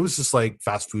was good. It was just like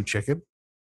fast food chicken.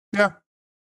 Yeah.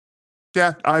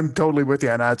 Yeah, I'm totally with you.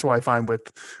 And that's what I find with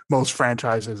most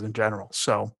franchises in general.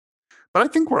 So, but I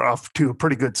think we're off to a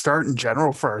pretty good start in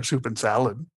general for our soup and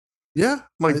salad. Yeah.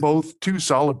 Like both two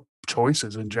solid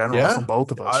choices in general from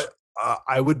both of us.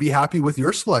 I would be happy with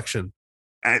your selection.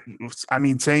 I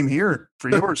mean, same here for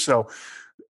yours. So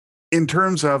in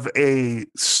terms of a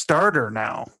starter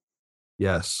now.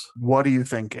 Yes. What are you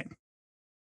thinking?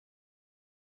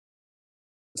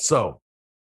 So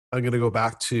I'm going to go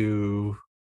back to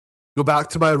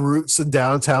my roots in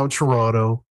downtown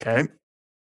Toronto. Okay.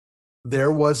 I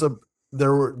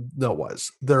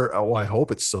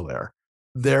hope it's still there.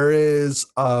 There is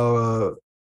a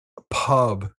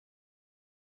pub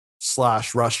 /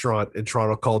 restaurant in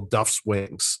Toronto called Duff's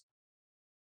Wings.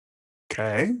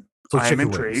 Okay. So I'm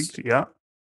intrigued. Wings. Yeah.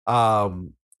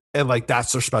 And like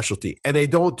that's their specialty. And they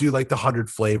don't do like the 100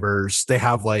 flavors. They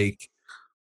have like,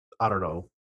 I don't know,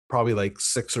 probably like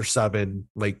 6 or 7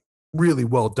 like really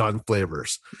well done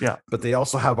flavors. Yeah. But they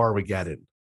also have Armageddon,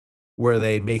 where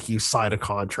they make you sign a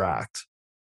contract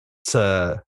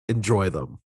to enjoy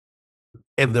them.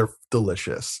 And they're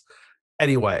delicious.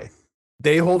 Anyway,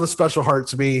 they hold a special heart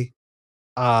to me.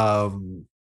 I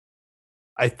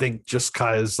think just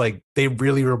because like they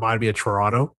really remind me of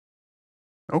Toronto.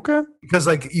 Okay. Because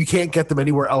like you can't get them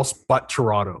anywhere else but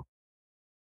Toronto.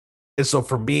 And so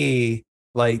for me,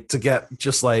 like to get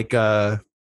just like a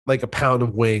pound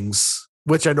of wings,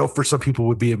 which I know for some people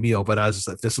would be a meal, but as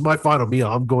if this is my final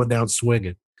meal, I'm going down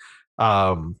swinging.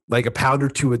 Like a pound or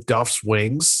two of Duff's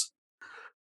Wings,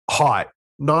 hot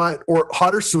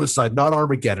or suicide, not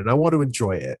Armageddon. I want to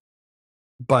enjoy it,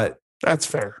 but that's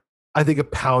fair. I think a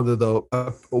pound of those,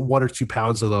 1 or 2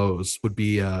 pounds of those would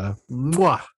be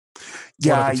mwah.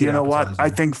 Yeah, you know what? I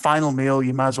think final meal,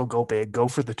 you might as well go big. Go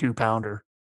for the 2-pounder,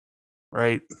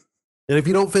 right? And if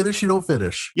you don't finish, you don't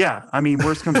finish. Yeah, I mean,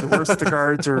 worst comes to worst, the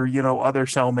guards or other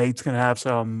cellmates can have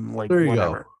some like there you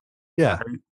whatever. Go. Yeah,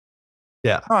 right?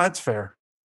 Yeah. Oh, that's fair.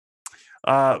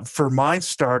 For my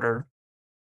starter,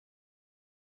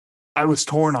 I was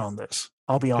torn on this.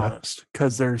 I'll be Okay. honest,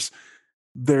 because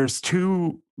there's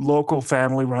two local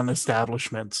family run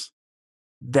establishments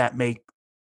that make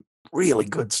really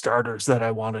good starters that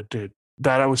I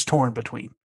was torn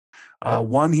between. Okay.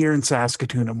 One here in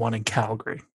Saskatoon and one in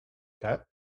Calgary. Okay.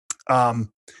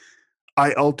 Um,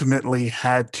 I ultimately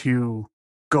had to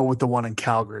go with the one in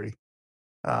Calgary,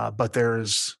 but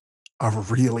there's a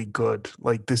really good,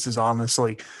 like, this is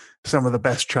honestly some of the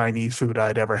best Chinese food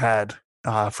I'd ever had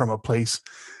from a place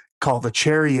called the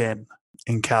Cherry Inn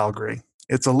in Calgary.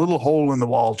 It's a little hole in the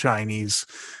wall Chinese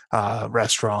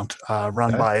restaurant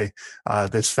run Okay. by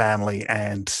this family,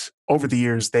 and over the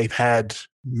years they've had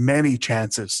many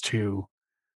chances to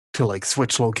like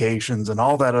switch locations and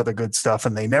all that other good stuff,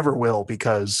 and they never will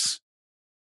because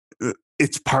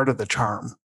it's part of the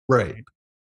charm. Right.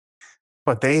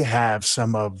 But they have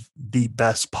some of the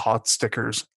best pot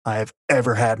stickers I have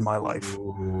ever had in my life.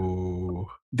 Ooh.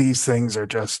 These things are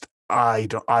just I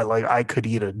could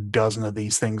eat a dozen of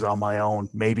these things on my own,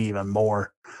 maybe even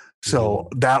more. So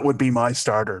Ooh. that would be my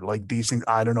starter. Like these things,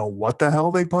 I don't know what the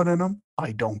hell they put in them.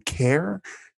 I don't care.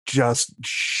 Just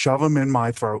shove them in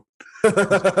my throat.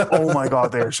 Oh my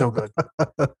god, they're so good.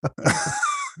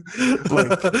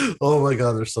 Like, oh my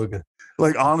god, they're so good.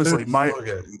 like honestly, They're so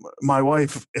good. my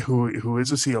wife, who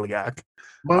is a celiac,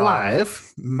 My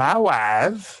wife. my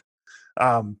wife,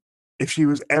 if she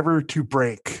was ever to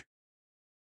break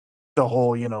the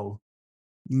whole,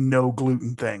 no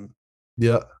gluten thing,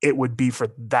 Yeah. it would be for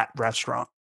that restaurant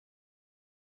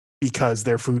because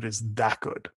their food is that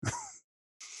good.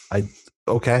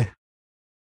 Okay.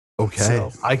 Okay.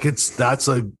 So, I could. That's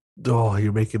a. Oh,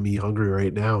 you're making me hungry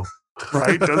right now.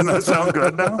 right? Doesn't that sound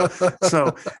good now?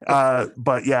 So,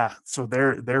 but yeah, so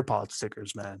they're pot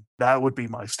stickers, man. That would be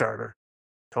my starter.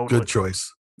 Totally. Good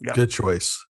choice. Yeah. Good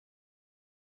choice.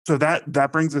 So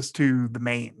that brings us to the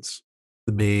mains.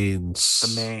 The mains.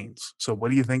 The mains. So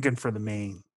what are you thinking for the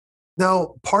main?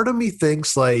 Now, part of me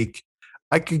thinks like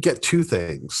I could get two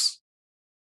things,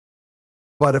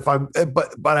 but if I'm,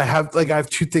 but I have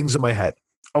two things in my head.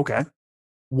 Okay.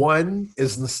 One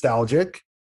is nostalgic.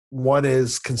 One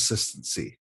is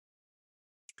consistency.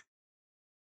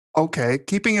 Okay.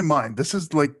 Keeping in mind, this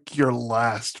is like your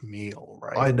last meal,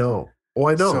 right? I know. Oh,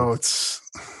 I know. So it's.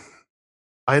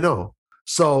 I know.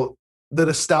 So the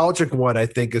nostalgic one, I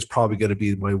think, is probably going to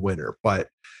be my winner. But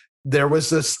there was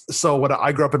this. So when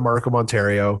I grew up in Markham,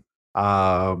 Ontario,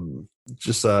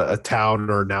 just a town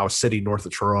or now a city north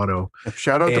of Toronto.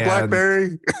 Shout out to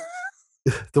Blackberry.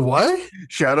 The what?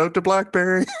 Shout out to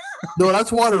Blackberry. No,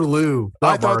 that's Waterloo.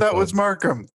 I thought that was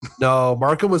Markham. No,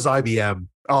 Markham was IBM.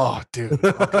 Oh, dude.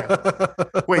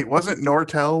 Okay. Wait, wasn't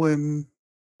Nortel in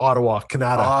Ottawa,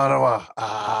 Canada? Ottawa.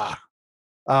 Ah,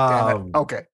 damn it.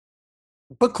 Okay.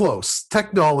 But close.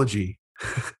 Technology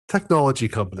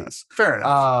companies. Fair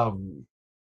enough.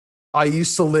 I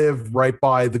used to live right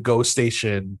by the GO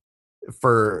station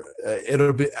for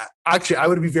it'll be actually I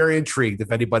would be very intrigued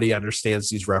if anybody understands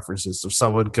these references. If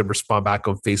someone can respond back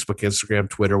on Facebook, Instagram,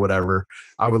 Twitter, whatever,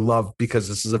 I would love, because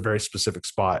this is a very specific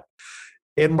spot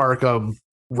in Markham,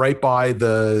 right by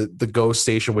the GO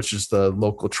station, which is the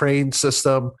local train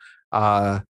system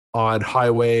on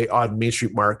Main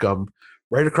Street Markham.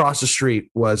 Right across the street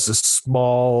was a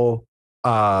small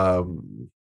I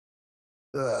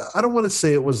don't want to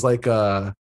say it was like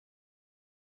a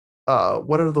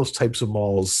what are those types of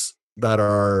malls that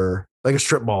are like a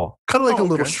strip mall, kind of like a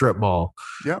little strip mall.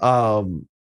 Yeah.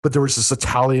 But there was this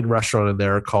Italian restaurant in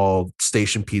there called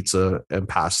Station Pizza and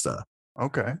Pasta.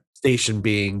 Okay. Station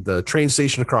being the train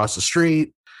station across the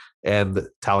street and the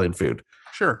Italian food.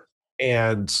 Sure.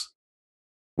 And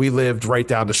we lived right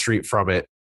down the street from it.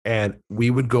 And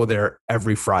we would go there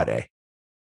every Friday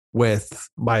with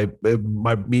me,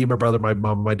 my brother, my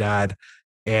mom, my dad,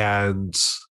 and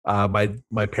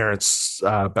my parents'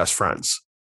 best friends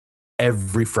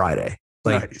every Friday.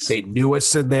 Like nice. They knew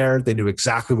us in there. They knew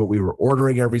exactly what we were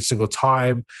ordering every single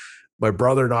time. My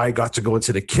brother and I got to go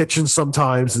into the kitchen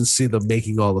sometimes and see them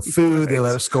making all the food. Nice. They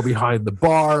let us go behind the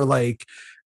bar. Like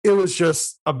it was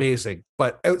just amazing.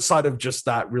 But outside of just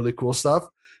that really cool stuff,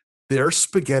 their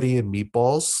spaghetti and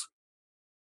meatballs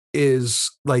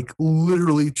is like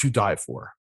literally to die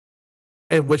for.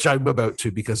 And which I'm about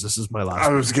to, because this is my last.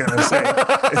 I was going to say,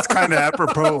 it's kind of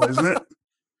apropos, isn't it?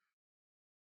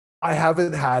 I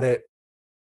haven't had it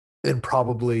in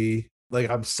probably, like,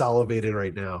 I'm salivating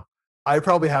right now. I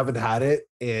probably haven't had it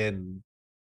in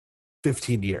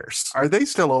 15 years. Are they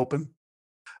still open?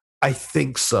 I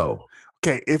think so.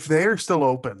 Okay, if they're still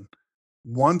open,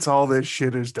 once all this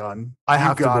shit is done, I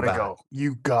have to go.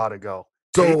 You gotta go.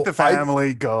 So take the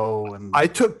family, go. And I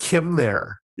took Kim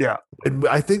there Yeah. And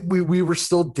I think we were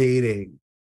still dating,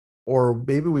 or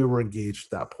maybe we were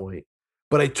engaged at that point.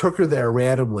 But I took her there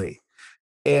randomly,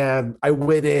 and I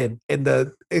went in, and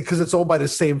because it's owned by the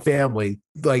same family,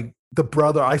 like the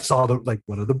brother, I saw like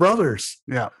one of the brothers,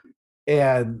 Yeah.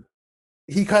 and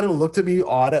he kind of looked at me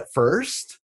odd at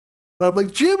first. And I'm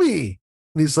like, Jimmy,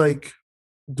 and he's like,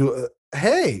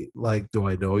 hey, like, do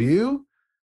I know you?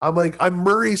 I'm like, I'm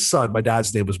Murray's son. My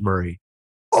dad's name was Murray.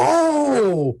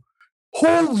 Oh,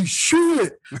 holy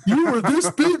shit. You were this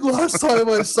big last time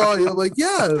I saw you. I'm like,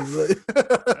 yeah.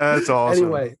 That's awesome.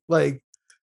 Anyway, like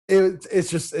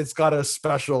it's got a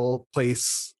special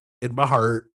place in my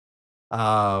heart.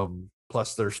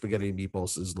 Plus their spaghetti and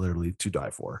meatballs is literally to die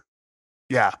for.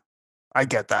 Yeah, I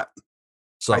get that.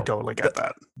 So I totally get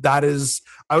that. That is,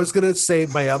 I was gonna say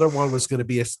my other one was gonna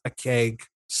be a keg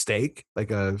steak,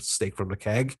 like a steak from the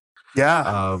keg.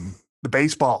 Yeah. The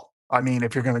baseball. I mean,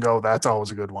 if you're gonna go, that's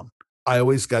always a good one. I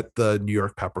always get the New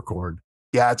York peppercorn.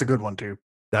 Yeah, it's a good one too.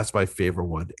 That's my favorite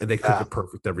one, and they cook it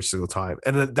perfect every single time.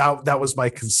 And then that was my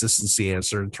consistency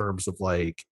answer in terms of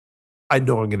like, I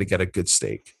know I'm going to get a good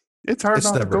steak. It's hard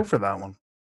not to go for that one,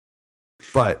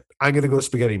 but I'm going to go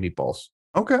spaghetti meatballs.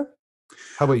 Okay.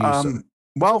 How about you, sir?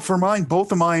 Well, for mine,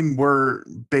 both of mine were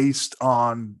based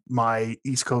on my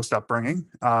East Coast upbringing.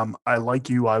 I like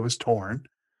you, I was torn.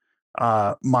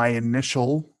 My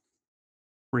initial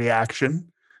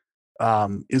reaction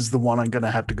is the one I'm going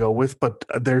to have to go with, but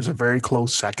there's a very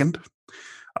close second.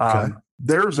 Okay.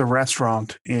 There's a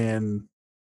restaurant in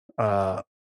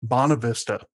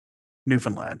Bonavista,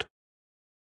 Newfoundland,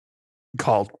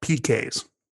 called PK's.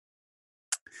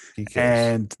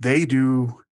 And they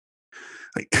do,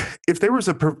 like, if there was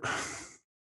let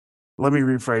me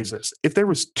rephrase this. If there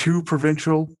was 2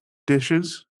 provincial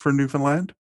dishes for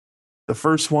Newfoundland, the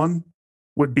first one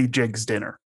would be Jig's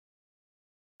Dinner.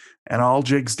 And all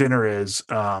Jig's Dinner is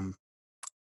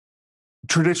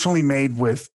traditionally made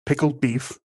with pickled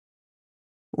beef.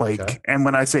 And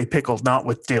when I say pickled, not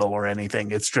with dill or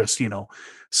anything, it's just,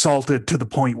 salted to the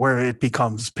point where it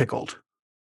becomes pickled.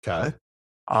 Okay.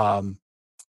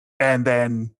 And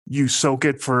then you soak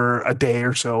it for a day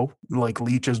or so, like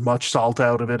leach as much salt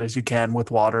out of it as you can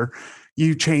with water.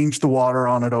 You change the water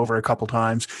on it over a couple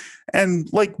times. And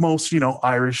like most,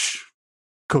 Irish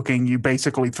cooking, you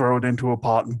basically throw it into a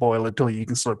pot and boil it till you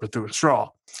can slip it through a straw.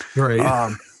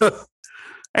 Right.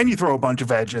 And you throw a bunch of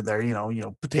veg in there,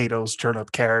 potatoes,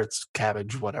 turnip, carrots,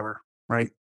 cabbage, whatever, right?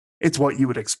 It's what you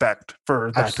would expect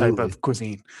for that type of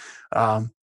cuisine. But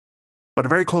a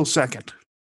very close second,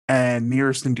 and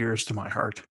nearest and dearest to my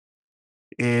heart,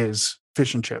 is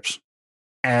fish and chips.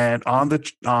 And on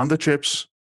the chips,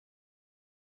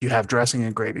 you have dressing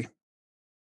and gravy.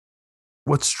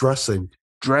 What's dressing?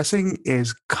 Dressing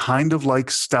is kind of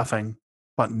like stuffing,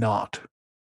 but not.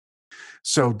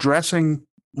 So dressing,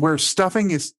 where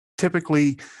stuffing is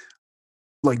typically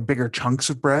like bigger chunks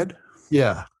of bread.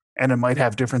 Yeah. And it might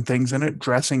have different things in it.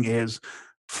 Dressing is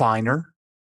finer.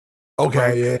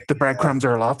 Okay. The breadcrumbs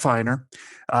are a lot finer.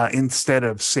 Instead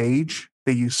of sage,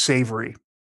 they use savory.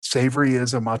 Savory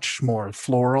is a much more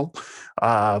floral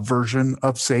version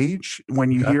of sage.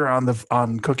 When you hear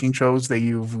on cooking shows, they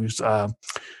use herb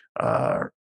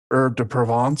de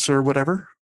Provence or whatever.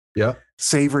 Yeah.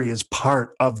 Savory is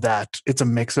part of that. It's a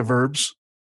mix of herbs,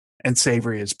 and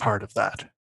savory is part of that.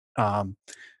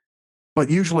 But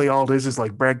usually all it is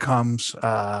like breadcrumbs,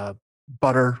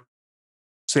 butter,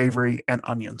 savory, and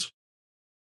onions.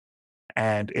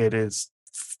 And it is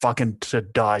fucking to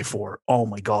die for. Oh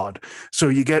my God. So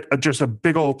you get just a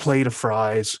big old plate of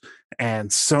fries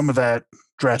and some of that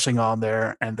dressing on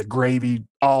there and the gravy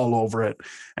all over it.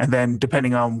 And then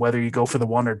depending on whether you go for the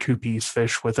 1 or 2 piece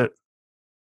fish with it.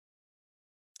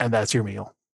 And that's your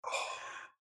meal.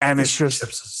 And it's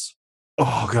just,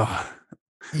 oh God.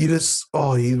 You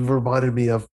reminded me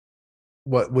of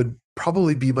what would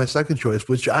probably be my second choice,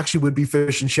 which actually would be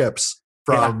fish and chips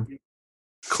from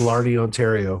Killarney,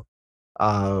 Ontario.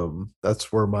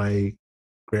 That's where my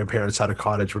grandparents had a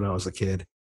cottage when I was a kid.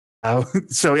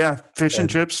 So yeah, fish and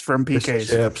chips from PK's.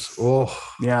 Chips. Oh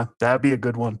yeah, that'd be a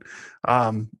good one.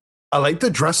 I like the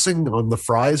dressing on the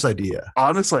fries idea.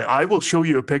 Honestly, I will show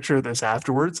you a picture of this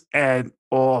afterwards, and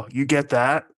you get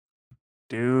that,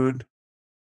 dude.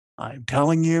 I'm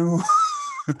telling you.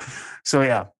 So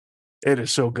yeah, it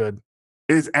is so good.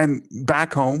 And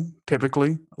back home,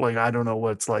 typically, like I don't know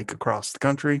what it's like across the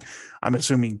country. I'm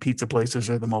assuming pizza places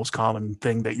are the most common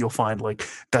thing that you'll find, like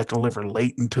that deliver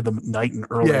late into the night and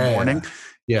early morning.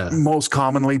 Yeah. Most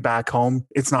commonly back home,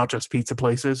 it's not just pizza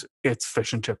places; it's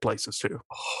fish and chip places too.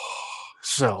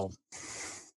 So,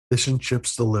 fish and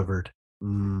chips delivered.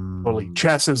 Totally.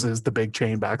 Chess's is the big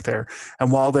chain back there.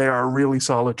 And while they are a really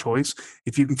solid choice,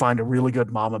 if you can find a really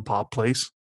good mom and pop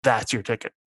place, that's your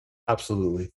ticket.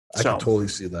 Absolutely. I can totally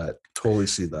see that. Totally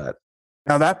see that.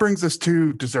 Now that brings us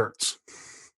to desserts.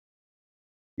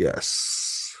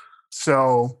 Yes.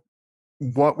 So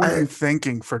what were you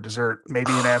thinking for dessert?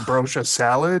 Maybe an ambrosia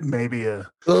salad? Maybe a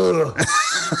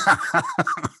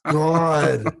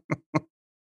God.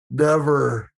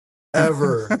 Never,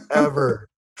 ever, ever.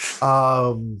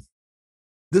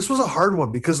 This was a hard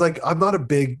one because like I'm not a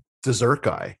big dessert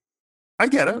guy. I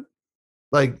get it.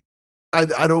 Like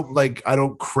I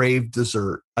don't crave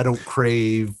dessert. I don't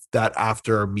crave that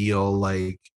after a meal.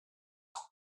 Like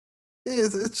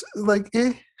it's like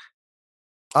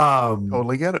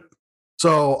Totally get it.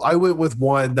 So I went with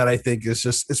one that I think is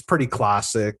it's pretty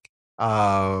classic.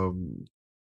 A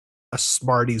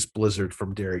Smarties Blizzard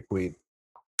from Dairy Queen.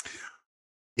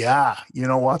 Yeah, you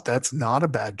know what? That's not a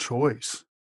bad choice.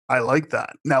 I like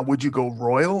that. Now, would you go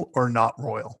royal or not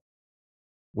royal?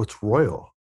 What's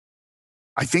royal?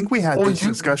 I think we had this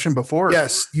discussion before.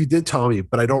 Yes, you did tell me,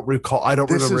 but I don't recall. I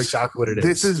don't remember exactly what it is.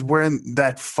 This is when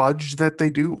that fudge that they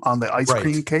do on the ice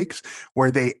cream cakes, where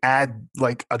they add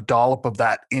like a dollop of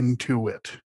that into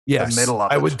it. Yes, the middle of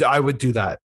it. I would do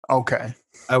that. Okay,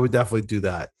 I would definitely do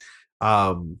that.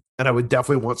 And I would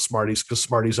definitely want Smarties because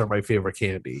Smarties are my favorite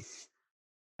candy.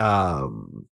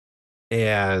 And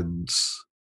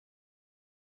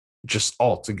just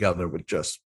all together with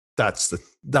that's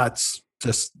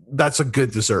a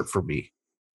good dessert for me.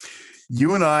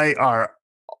 You and I are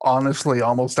honestly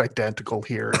almost identical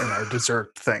here in our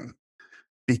dessert thing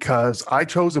because I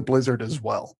chose a Blizzard as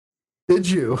well. Did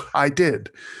you? I did,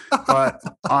 but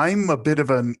I'm a bit of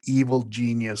an evil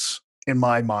genius in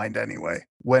my mind anyway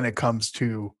when it comes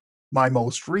to my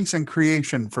most recent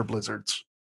creation for Blizzards.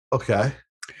 Okay.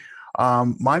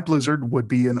 My Blizzard would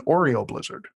be an Oreo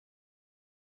Blizzard.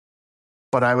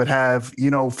 But I would have,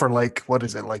 for like, what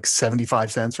is it, like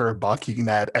 75 cents or $1, you can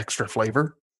add extra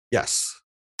flavor. Yes.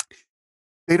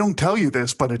 They don't tell you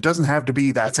this, but it doesn't have to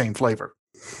be that same flavor.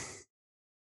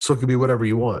 So it can be whatever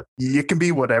you want. It can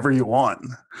be whatever you want.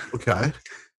 Okay.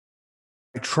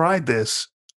 I tried this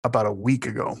about a week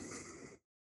ago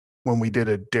when we did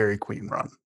a Dairy Queen run.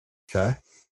 Okay.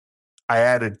 I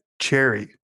added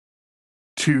cherry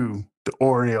to the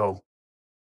Oreo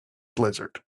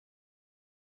Blizzard.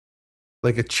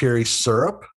 Like a cherry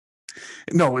syrup?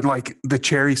 No, like the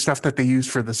cherry stuff that they use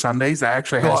for the sundaes that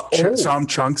actually has some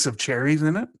chunks of cherries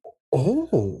in it.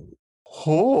 Oh.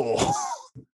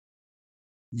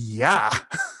 Yeah.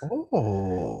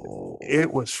 Oh.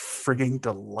 It was frigging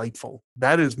delightful.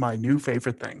 That is my new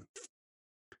favorite thing.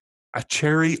 A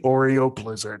cherry Oreo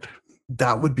Blizzard.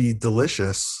 That would be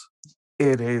delicious.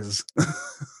 It is.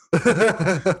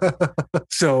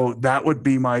 So that would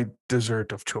be my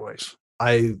dessert of choice.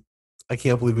 I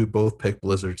can't believe we both picked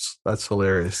Blizzards. That's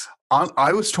hilarious.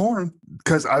 I was torn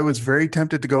because I was very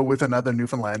tempted to go with another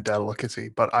Newfoundland delicacy,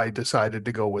 but I decided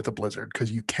to go with a Blizzard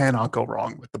because you cannot go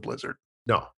wrong with the Blizzard.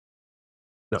 No.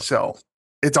 So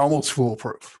it's almost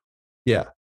foolproof. Yeah.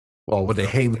 Well, when they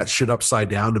hang that shit upside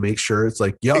down to make sure it's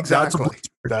like, yeah, exactly.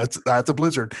 That's a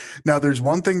Blizzard. Now, there's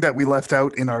one thing that we left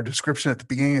out in our description at the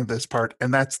beginning of this part,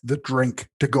 and that's the drink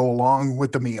to go along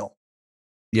with the meal.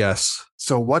 Yes.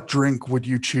 So what drink would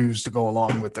you choose to go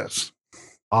along with this?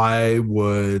 I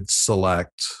would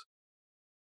select.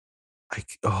 I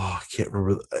can't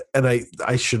remember. And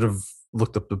I should have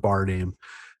looked up the bar name.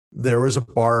 There was a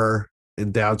bar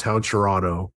in downtown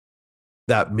Toronto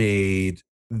that made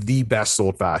the best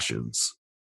old fashions.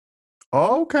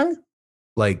 Oh, okay.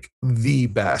 Like the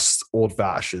best old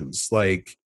fashions,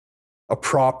 like a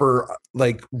proper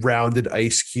like rounded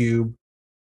ice cube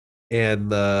and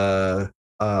the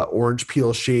orange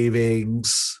peel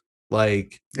shavings,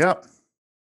 like yep.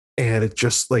 And it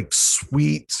just like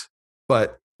sweet,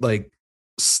 but like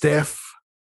stiff.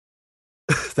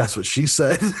 That's what she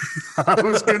said. I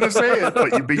was gonna say it,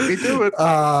 but you beat me to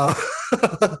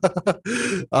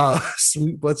it.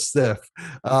 Sweet but stiff.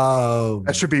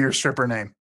 That should be your stripper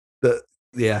name.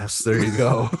 Yes, there you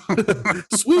go.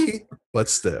 Sweet but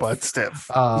stiff. But stiff.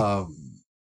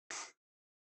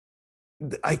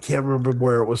 I can't remember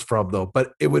where it was from though,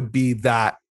 but it would be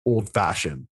that old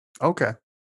fashioned. Okay.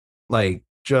 Like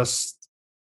just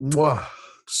so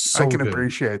I can good.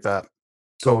 appreciate that.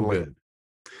 So totally. Good.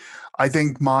 I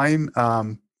think mine,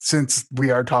 since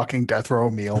we are talking death row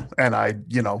meal and I,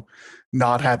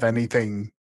 not have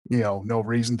anything, no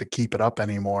reason to keep it up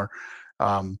anymore.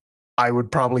 I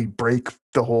would probably break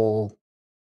the whole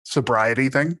sobriety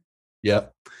thing.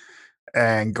 Yep.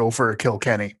 And go for a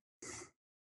Kilkenny.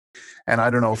 And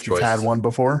I don't know if you've had one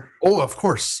before. Oh, of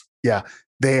course.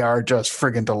 They are just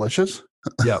friggin' delicious.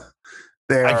 Yep.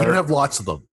 They I can are. have lots of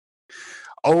them.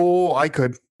 Oh, I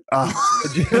could. And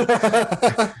Too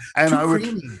I would.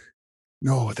 creamy.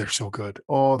 No, they're so good.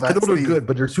 Oh, Kindle are good,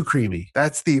 but they're too creamy.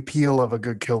 that's the appeal of a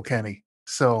good Kilkenny.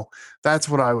 So that's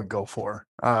what I would go for.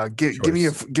 Give me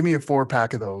Choice. give me a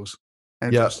 4-pack of those,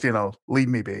 and Yeah. just leave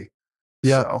me be.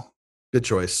 Yeah. So Good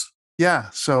choice. yeah.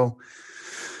 So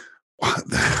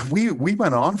we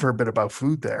went on for a bit about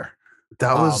food there.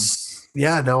 That was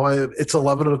it's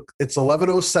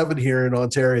 11:07 here in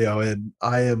Ontario, and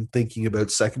I am thinking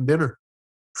about second dinner.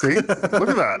 See, look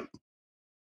at that.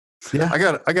 Yeah.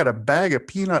 I got a bag of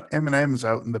peanut M&Ms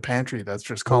out in the pantry that's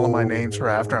just calling my names for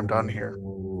after I'm done here.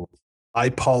 I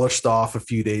polished off a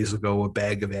few days ago a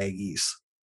bag of Aggies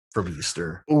from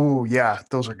Easter. Oh yeah,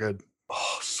 those are good.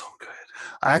 Oh, so good.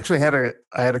 I actually had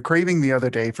a craving the other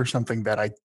day for something that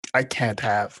I can't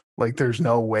have. Like there's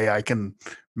no way I can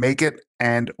make it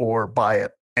and or buy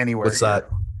it anywhere. What's that?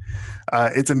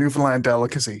 It's a Newfoundland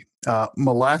delicacy.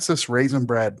 Molasses raisin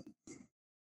bread.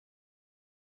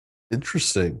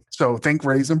 Interesting. So think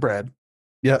raisin bread,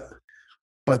 Yeah.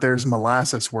 but there's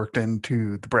molasses worked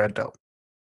into the bread dough.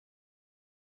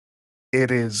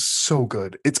 It is so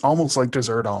good. It's almost like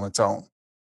dessert on its own.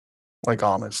 Like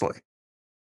honestly.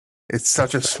 It's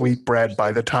such a sweet bread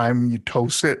by the time you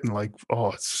toast it and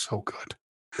it's so good.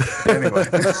 Anyway,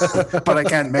 but I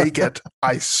can't make it.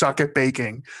 I suck at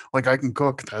baking. Like I can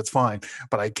cook, that's fine,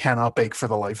 but I cannot bake for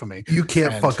the life of me. You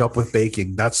can't fuck up with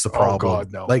baking. That's the problem. Oh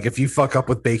God, no. Like if you fuck up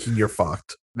with baking, you're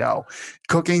fucked. No.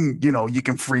 Cooking, you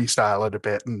can freestyle it a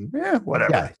bit and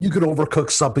whatever. Yeah, you can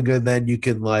overcook something and then you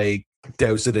can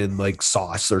douse it in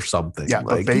sauce or something. Yeah,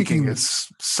 but baking is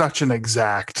such an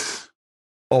exact.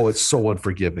 Oh, it's so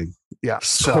unforgiving. Yeah,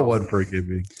 so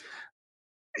unforgiving.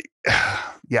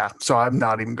 Yeah, so I'm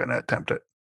not even going to attempt it.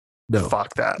 No,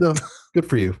 fuck that. No, good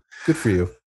for you. Good for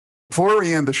you. Before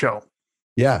we end the show,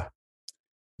 yeah,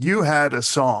 you had a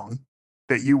song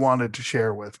that you wanted to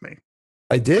share with me.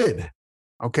 I did.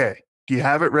 Okay, do you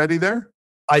have it ready there?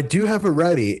 I do have it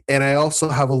ready, and I also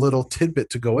have a little tidbit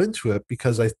to go into it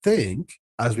because I think,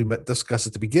 as we discussed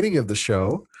at the beginning of the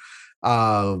show,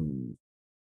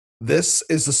 this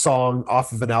is a song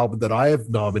off of an album that I have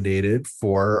nominated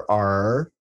for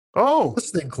our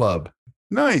listening club.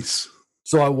 Nice.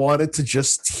 So I wanted to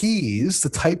just tease the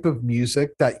type of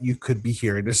music that you could be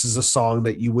hearing. This is a song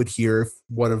that you would hear if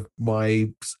one of my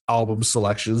album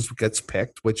selections gets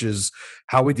picked, which is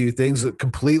how we do things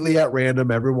completely at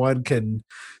random. Everyone can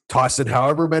toss in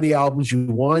however many albums you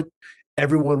want.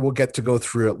 Everyone will get to go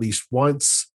through at least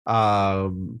once.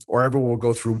 Or everyone will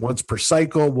go through once per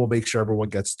cycle. We'll make sure everyone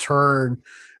gets a turn.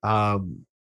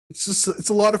 It's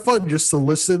a lot of fun just to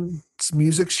listen to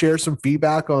music, share some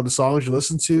feedback on the songs you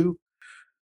listen to.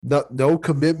 No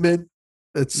commitment.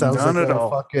 It sounds none like at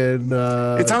all. Fucking.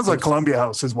 It sounds like Columbia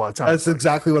House is what. That's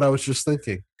exactly what I was just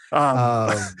thinking.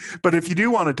 But if you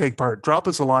do want to take part, drop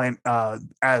us a line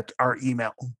at our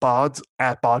email,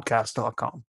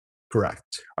 bods@bodcast.com.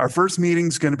 Correct. Our first meeting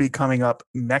is going to be coming up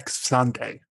next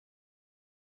Sunday.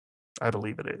 I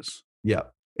believe it is. Yeah.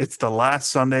 It's the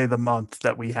last Sunday of the month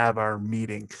that we have our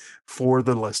meeting for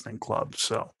the listening club.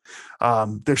 So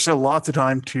there's still lots of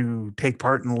time to take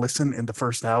part and listen in the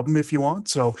first album if you want.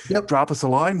 So drop us a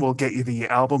line. We'll get you the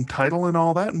album title and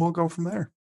all that, and we'll go from there.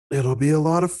 It'll be a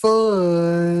lot of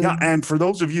fun. Yeah, and for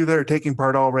those of you that are taking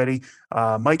part already,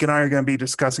 Mike and I are going to be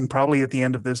discussing probably at the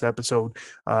end of this episode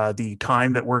the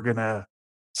time that we're going to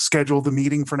schedule the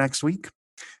meeting for next week.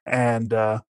 And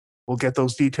we'll get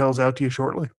those details out to you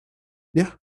shortly.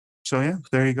 Yeah. So,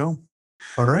 there you go.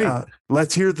 All right.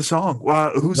 Let's hear the song.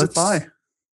 Who's it by?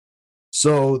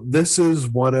 So this is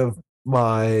one of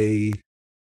my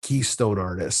keystone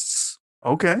artists.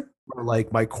 Okay. Or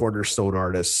my cornerstone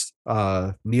artists.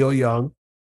 Neil Young.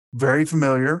 Very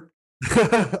familiar.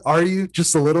 Are you?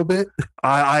 Just a little bit?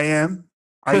 I am.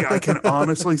 I can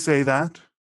honestly say that.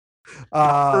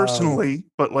 Not personally,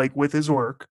 but with his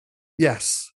work.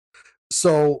 Yes.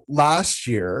 So last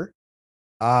year,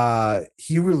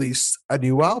 he released a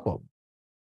new album.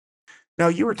 Now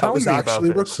you were telling me about this. It was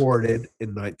actually recorded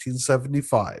in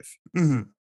 1975. Mm-hmm.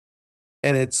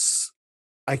 And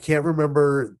I can't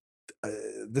remember.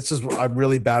 I'm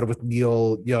really bad with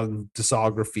Neil Young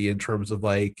discography in terms of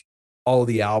all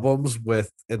the albums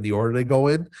and the order they go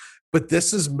in. But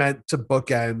this is meant to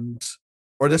bookend,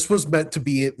 or this was meant to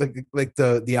be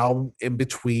the album in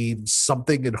between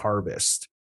Something and Harvest,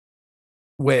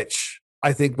 which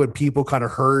I think when people kind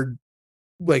of heard,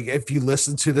 if you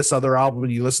listen to this other album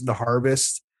and you listen to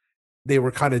Harvest, they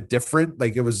were kind of different.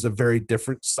 It was a very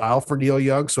different style for Neil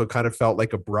Young. So it kind of felt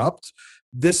abrupt.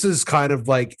 This is kind of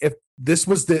if this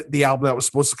was the album that was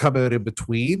supposed to come out in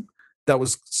between that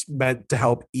was meant to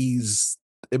help ease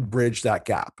and bridge that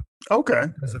gap Okay.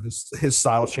 because of his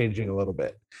style changing a little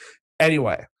bit.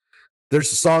 Anyway,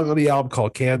 there's a song on the album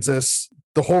called Kansas.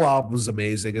 The whole album is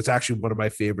amazing. It's actually one of my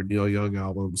favorite Neil Young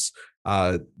albums.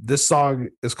 This song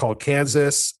is called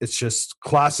Kansas. It's just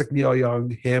classic Neil Young,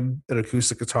 him, an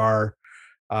acoustic guitar,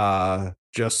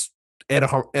 just and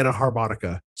a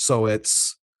harmonica. So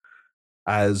it's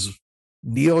as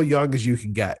Neil Young as you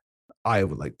can get, I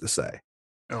would like to say.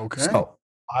 Okay. So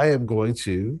I am going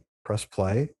to press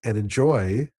play and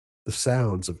enjoy the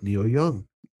sounds of Neil Young.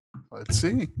 Let's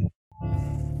see.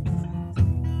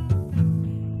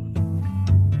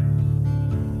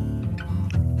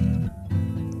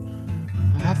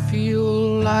 I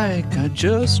feel like I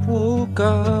just woke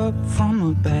up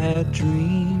from a bad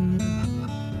dream,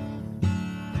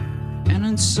 and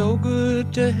it's so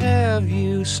good to have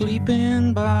you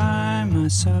sleeping by my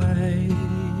side.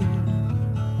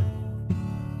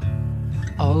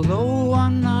 Although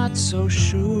I'm not so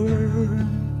sure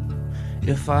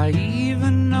if I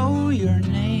even know your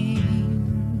name.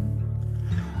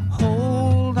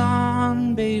 Hold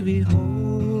on, baby,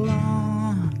 hold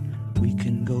on. We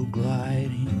can go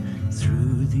gliding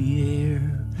through the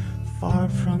air, far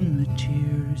from the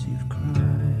tears you've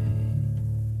cried.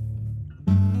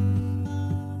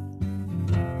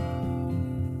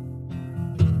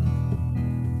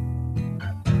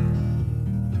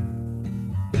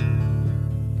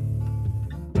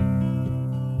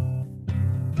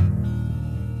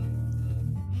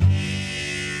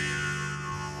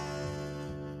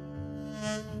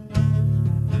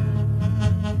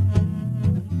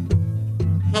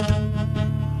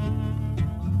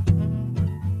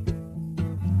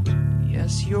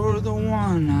 Yes, you're the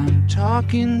one I'm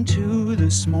talking to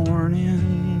this morning.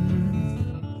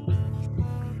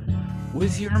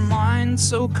 With your mind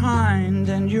so kind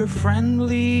and your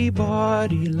friendly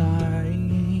body lying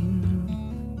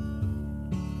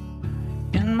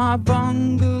in my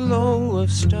bungalow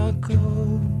of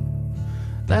stucco,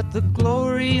 that the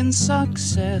glory and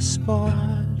success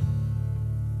bought.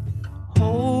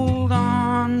 Hold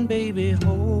on, baby,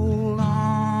 hold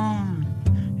on.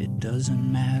 It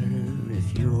doesn't matter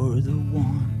if you're the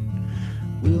one.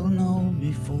 We'll know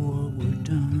before we're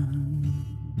done.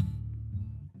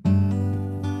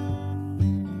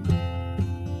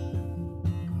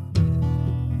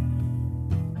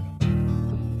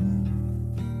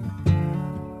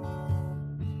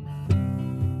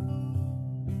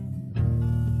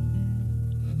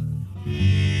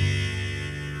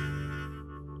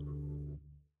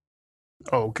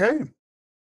 Okay.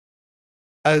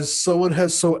 As someone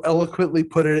has so eloquently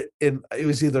put it in, it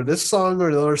was either this song or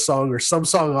another song or some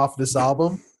song off this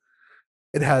album.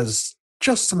 It has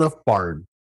just enough barn.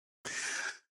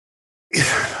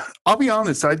 I'll be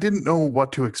honest, I didn't know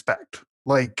what to expect.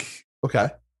 Like, Okay.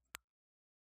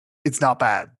 it's not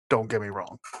bad. Don't get me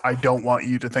wrong. I don't want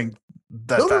you to think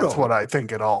that No, that's no. what I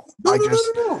think at all. No,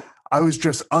 I I was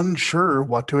just unsure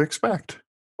what to expect.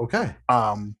 Okay.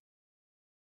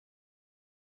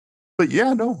 But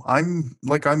yeah, no,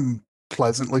 I'm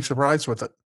pleasantly surprised with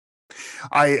it.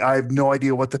 I have no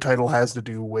idea what the title has to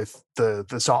do with the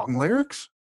song lyrics.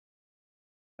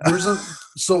 There's a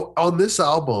so on this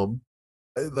album,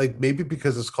 like maybe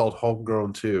because it's called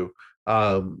Homegrown too.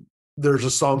 There's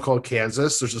a song called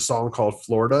Kansas. There's a song called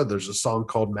Florida. There's a song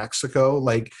called Mexico.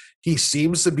 Like he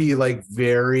seems to be like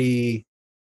very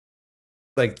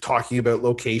like talking about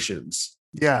locations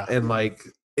Yeah. and like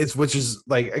it's which is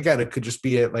like again it could just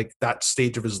be at like that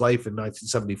stage of his life in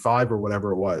 1975 or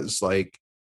whatever it was like.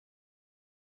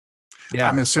 Yeah,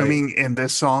 I'm assuming in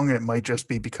this song it might just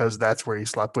be because that's where he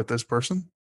slept with this person.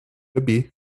 could be.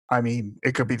 I mean,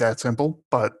 it could be that simple,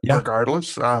 but Yeah.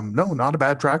 regardless, no, not a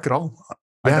bad track at all.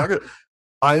 I Yeah. dug it.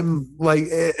 I'm like,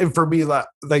 and for me, like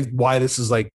why this is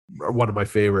like one of my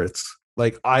favorites.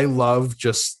 Like, I love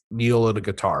just Neil and a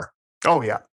guitar. Oh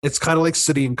yeah. It's kind of like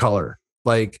City in Color.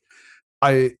 Like,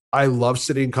 I love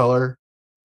City in Color,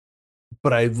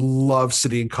 but I love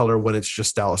City in Color when it's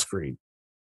just Dallas Green.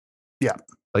 Yeah.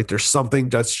 Like, there's something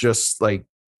that's just like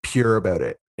pure about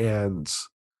it, and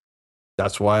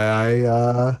that's why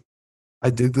I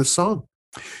dig this song.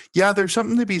 Yeah, there's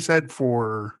something to be said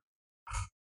for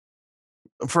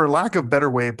lack of better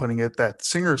way of putting it, that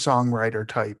singer-songwriter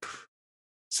type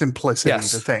simplicity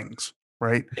Yes. to things,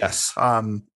 right? Yes.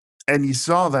 And you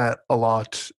saw that a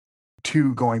lot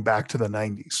too going back to the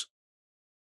 90s,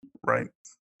 right?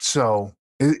 So,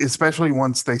 especially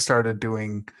once they started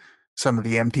doing some of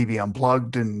the MTV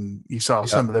Unplugged and you saw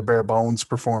some of the bare bones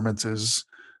performances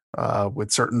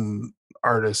with certain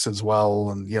artists as well.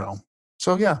 And,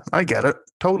 So yeah, I get it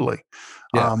totally.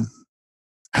 Yeah.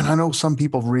 And I know some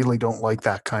people really don't like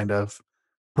that kind of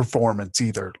performance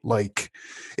either. Like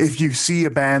if you see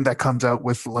a band that comes out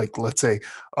with like, let's say,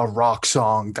 a rock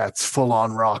song that's full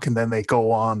on rock, and then they go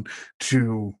on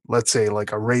to, let's say,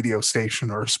 like a radio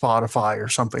station or Spotify or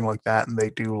something like that, and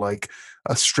they do like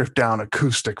a stripped down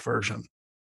acoustic version,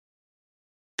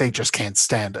 they just can't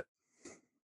stand it.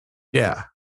 Yeah.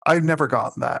 I've never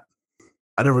gotten that.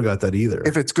 I never got that either.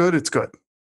 If it's good, it's good.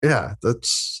 Yeah,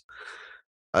 that's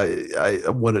I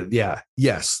want to. Yeah,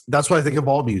 yes, that's what I think of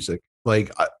all music.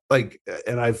 Like,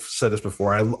 and I've said this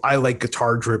before. I like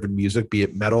guitar driven music, be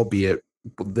it metal, be it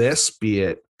this, be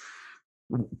it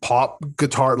pop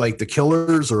guitar, like the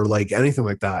Killers or like anything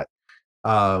like that.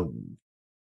 Although,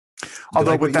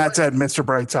 like with that said, Mr.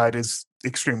 Brightside is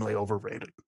extremely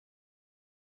overrated.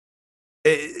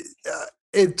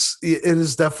 it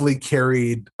has definitely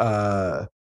carried a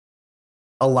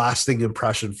lasting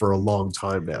impression for a long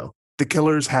time now. The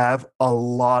Killers have a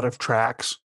lot of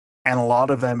tracks, and a lot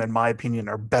of them, in my opinion,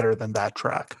 are better than that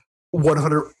track.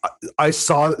 100. I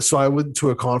went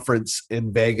to a conference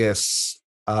in Vegas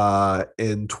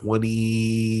in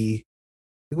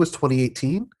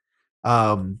 2018.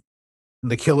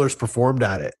 The Killers performed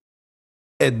at it,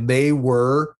 and they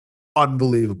were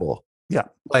unbelievable. Yeah,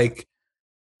 like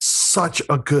such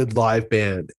a good live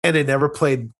band, and they never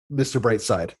played Mr.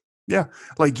 Brightside. Yeah,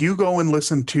 like you go and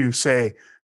listen to, say,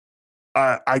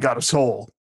 I Got a Soul.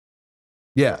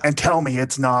 Yeah, and tell me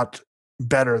it's not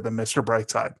better than Mr.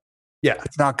 Brightside. Yeah,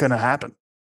 it's not going to happen.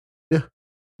 Yeah,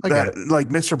 I get it. Like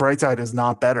Mr. Brightside is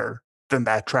not better than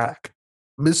that track.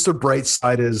 Mr.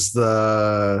 Brightside is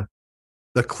the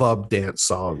club dance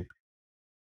song.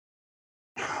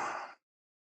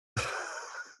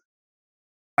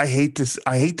 I hate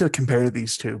to compare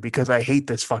these two because I hate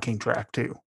this fucking track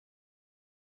too.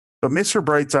 But Mr.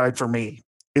 Brightside for me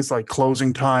is like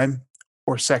Closing Time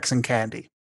or Sex and Candy.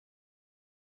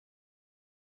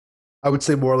 I would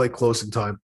say more like Closing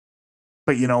Time.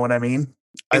 But you know what I mean?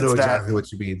 I know exactly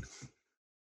what you mean.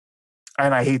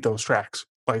 And I hate those tracks.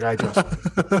 Like I just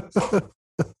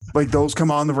like those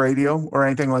come on the radio or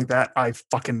anything like that, I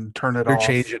fucking turn it off.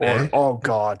 Changing it. Oh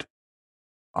God.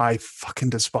 I fucking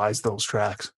despise those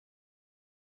tracks.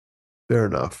 Fair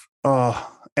enough.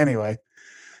 Anyway.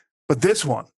 But this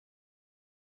one,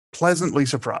 pleasantly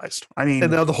surprised. I mean,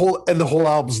 and now the whole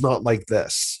album's not like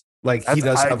this. Like he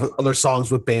does have other songs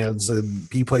with bands, and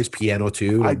he plays piano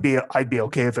too. I'd be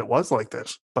okay if it was like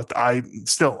this, but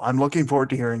I'm looking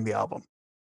forward to hearing the album.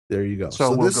 There you go.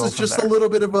 So this is just a little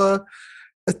bit of a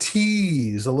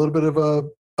tease, a little bit of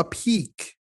a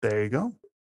peek. There you go.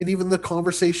 And even the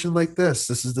conversation like this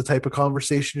is the type of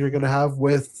conversation you're going to have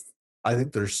with, I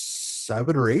think there's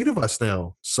 7 or 8 of us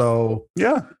now. So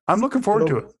yeah, I'm looking forward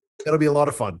to it. It'll be a lot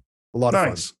of fun. A lot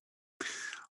of fun.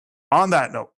 On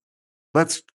that note,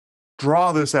 let's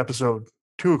draw this episode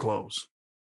to a close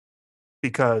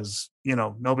because,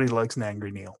 nobody likes an angry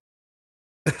Neil.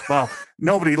 Well,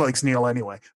 nobody likes Neil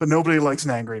anyway, but nobody likes an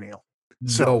angry Neil.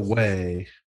 So, no way.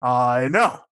 I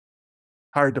know.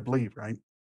 Hard to believe, right?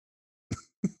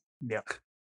 Yeah.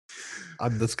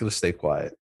 I'm just going to stay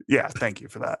quiet. Yeah, thank you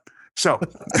for that. So,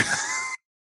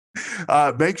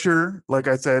 make sure, like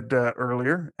I said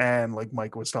earlier, and like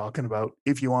Mike was talking about,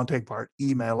 if you want to take part,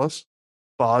 email us,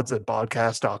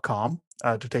 bods@bodcast.com,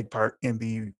 to take part in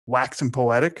the Wax and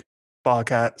Poetic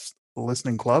Podcast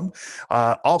Listening Club.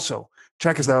 Also,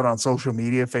 check us out on social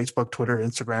media, Facebook, Twitter,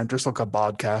 Instagram. Just look up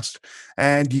Podcast.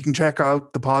 And you can check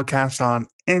out the podcast on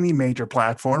any major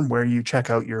platform where you check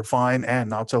out your fine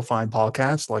and not so fine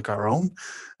podcasts like our own.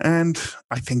 And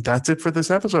I think that's it for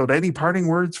this episode. Any parting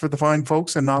words for the fine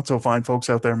folks and not so fine folks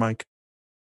out there, Mike?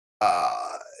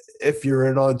 If you're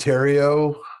in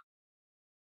Ontario,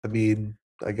 I mean,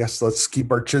 I guess let's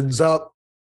keep our chins up,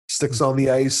 sticks on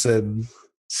the ice, and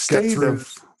stay the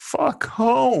fuck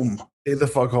home. Stay the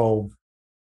fuck home.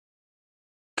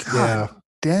 God, yeah.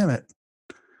 Damn it.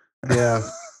 Yeah.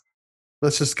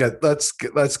 let's get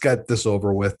this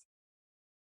over with.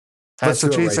 That's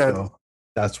what she said. Now.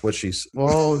 That's what she's.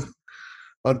 Well,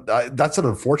 that's an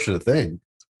unfortunate thing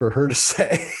for her to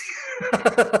say.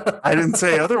 I didn't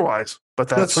say otherwise, but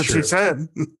that's what true. she said.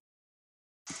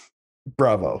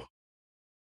 Bravo.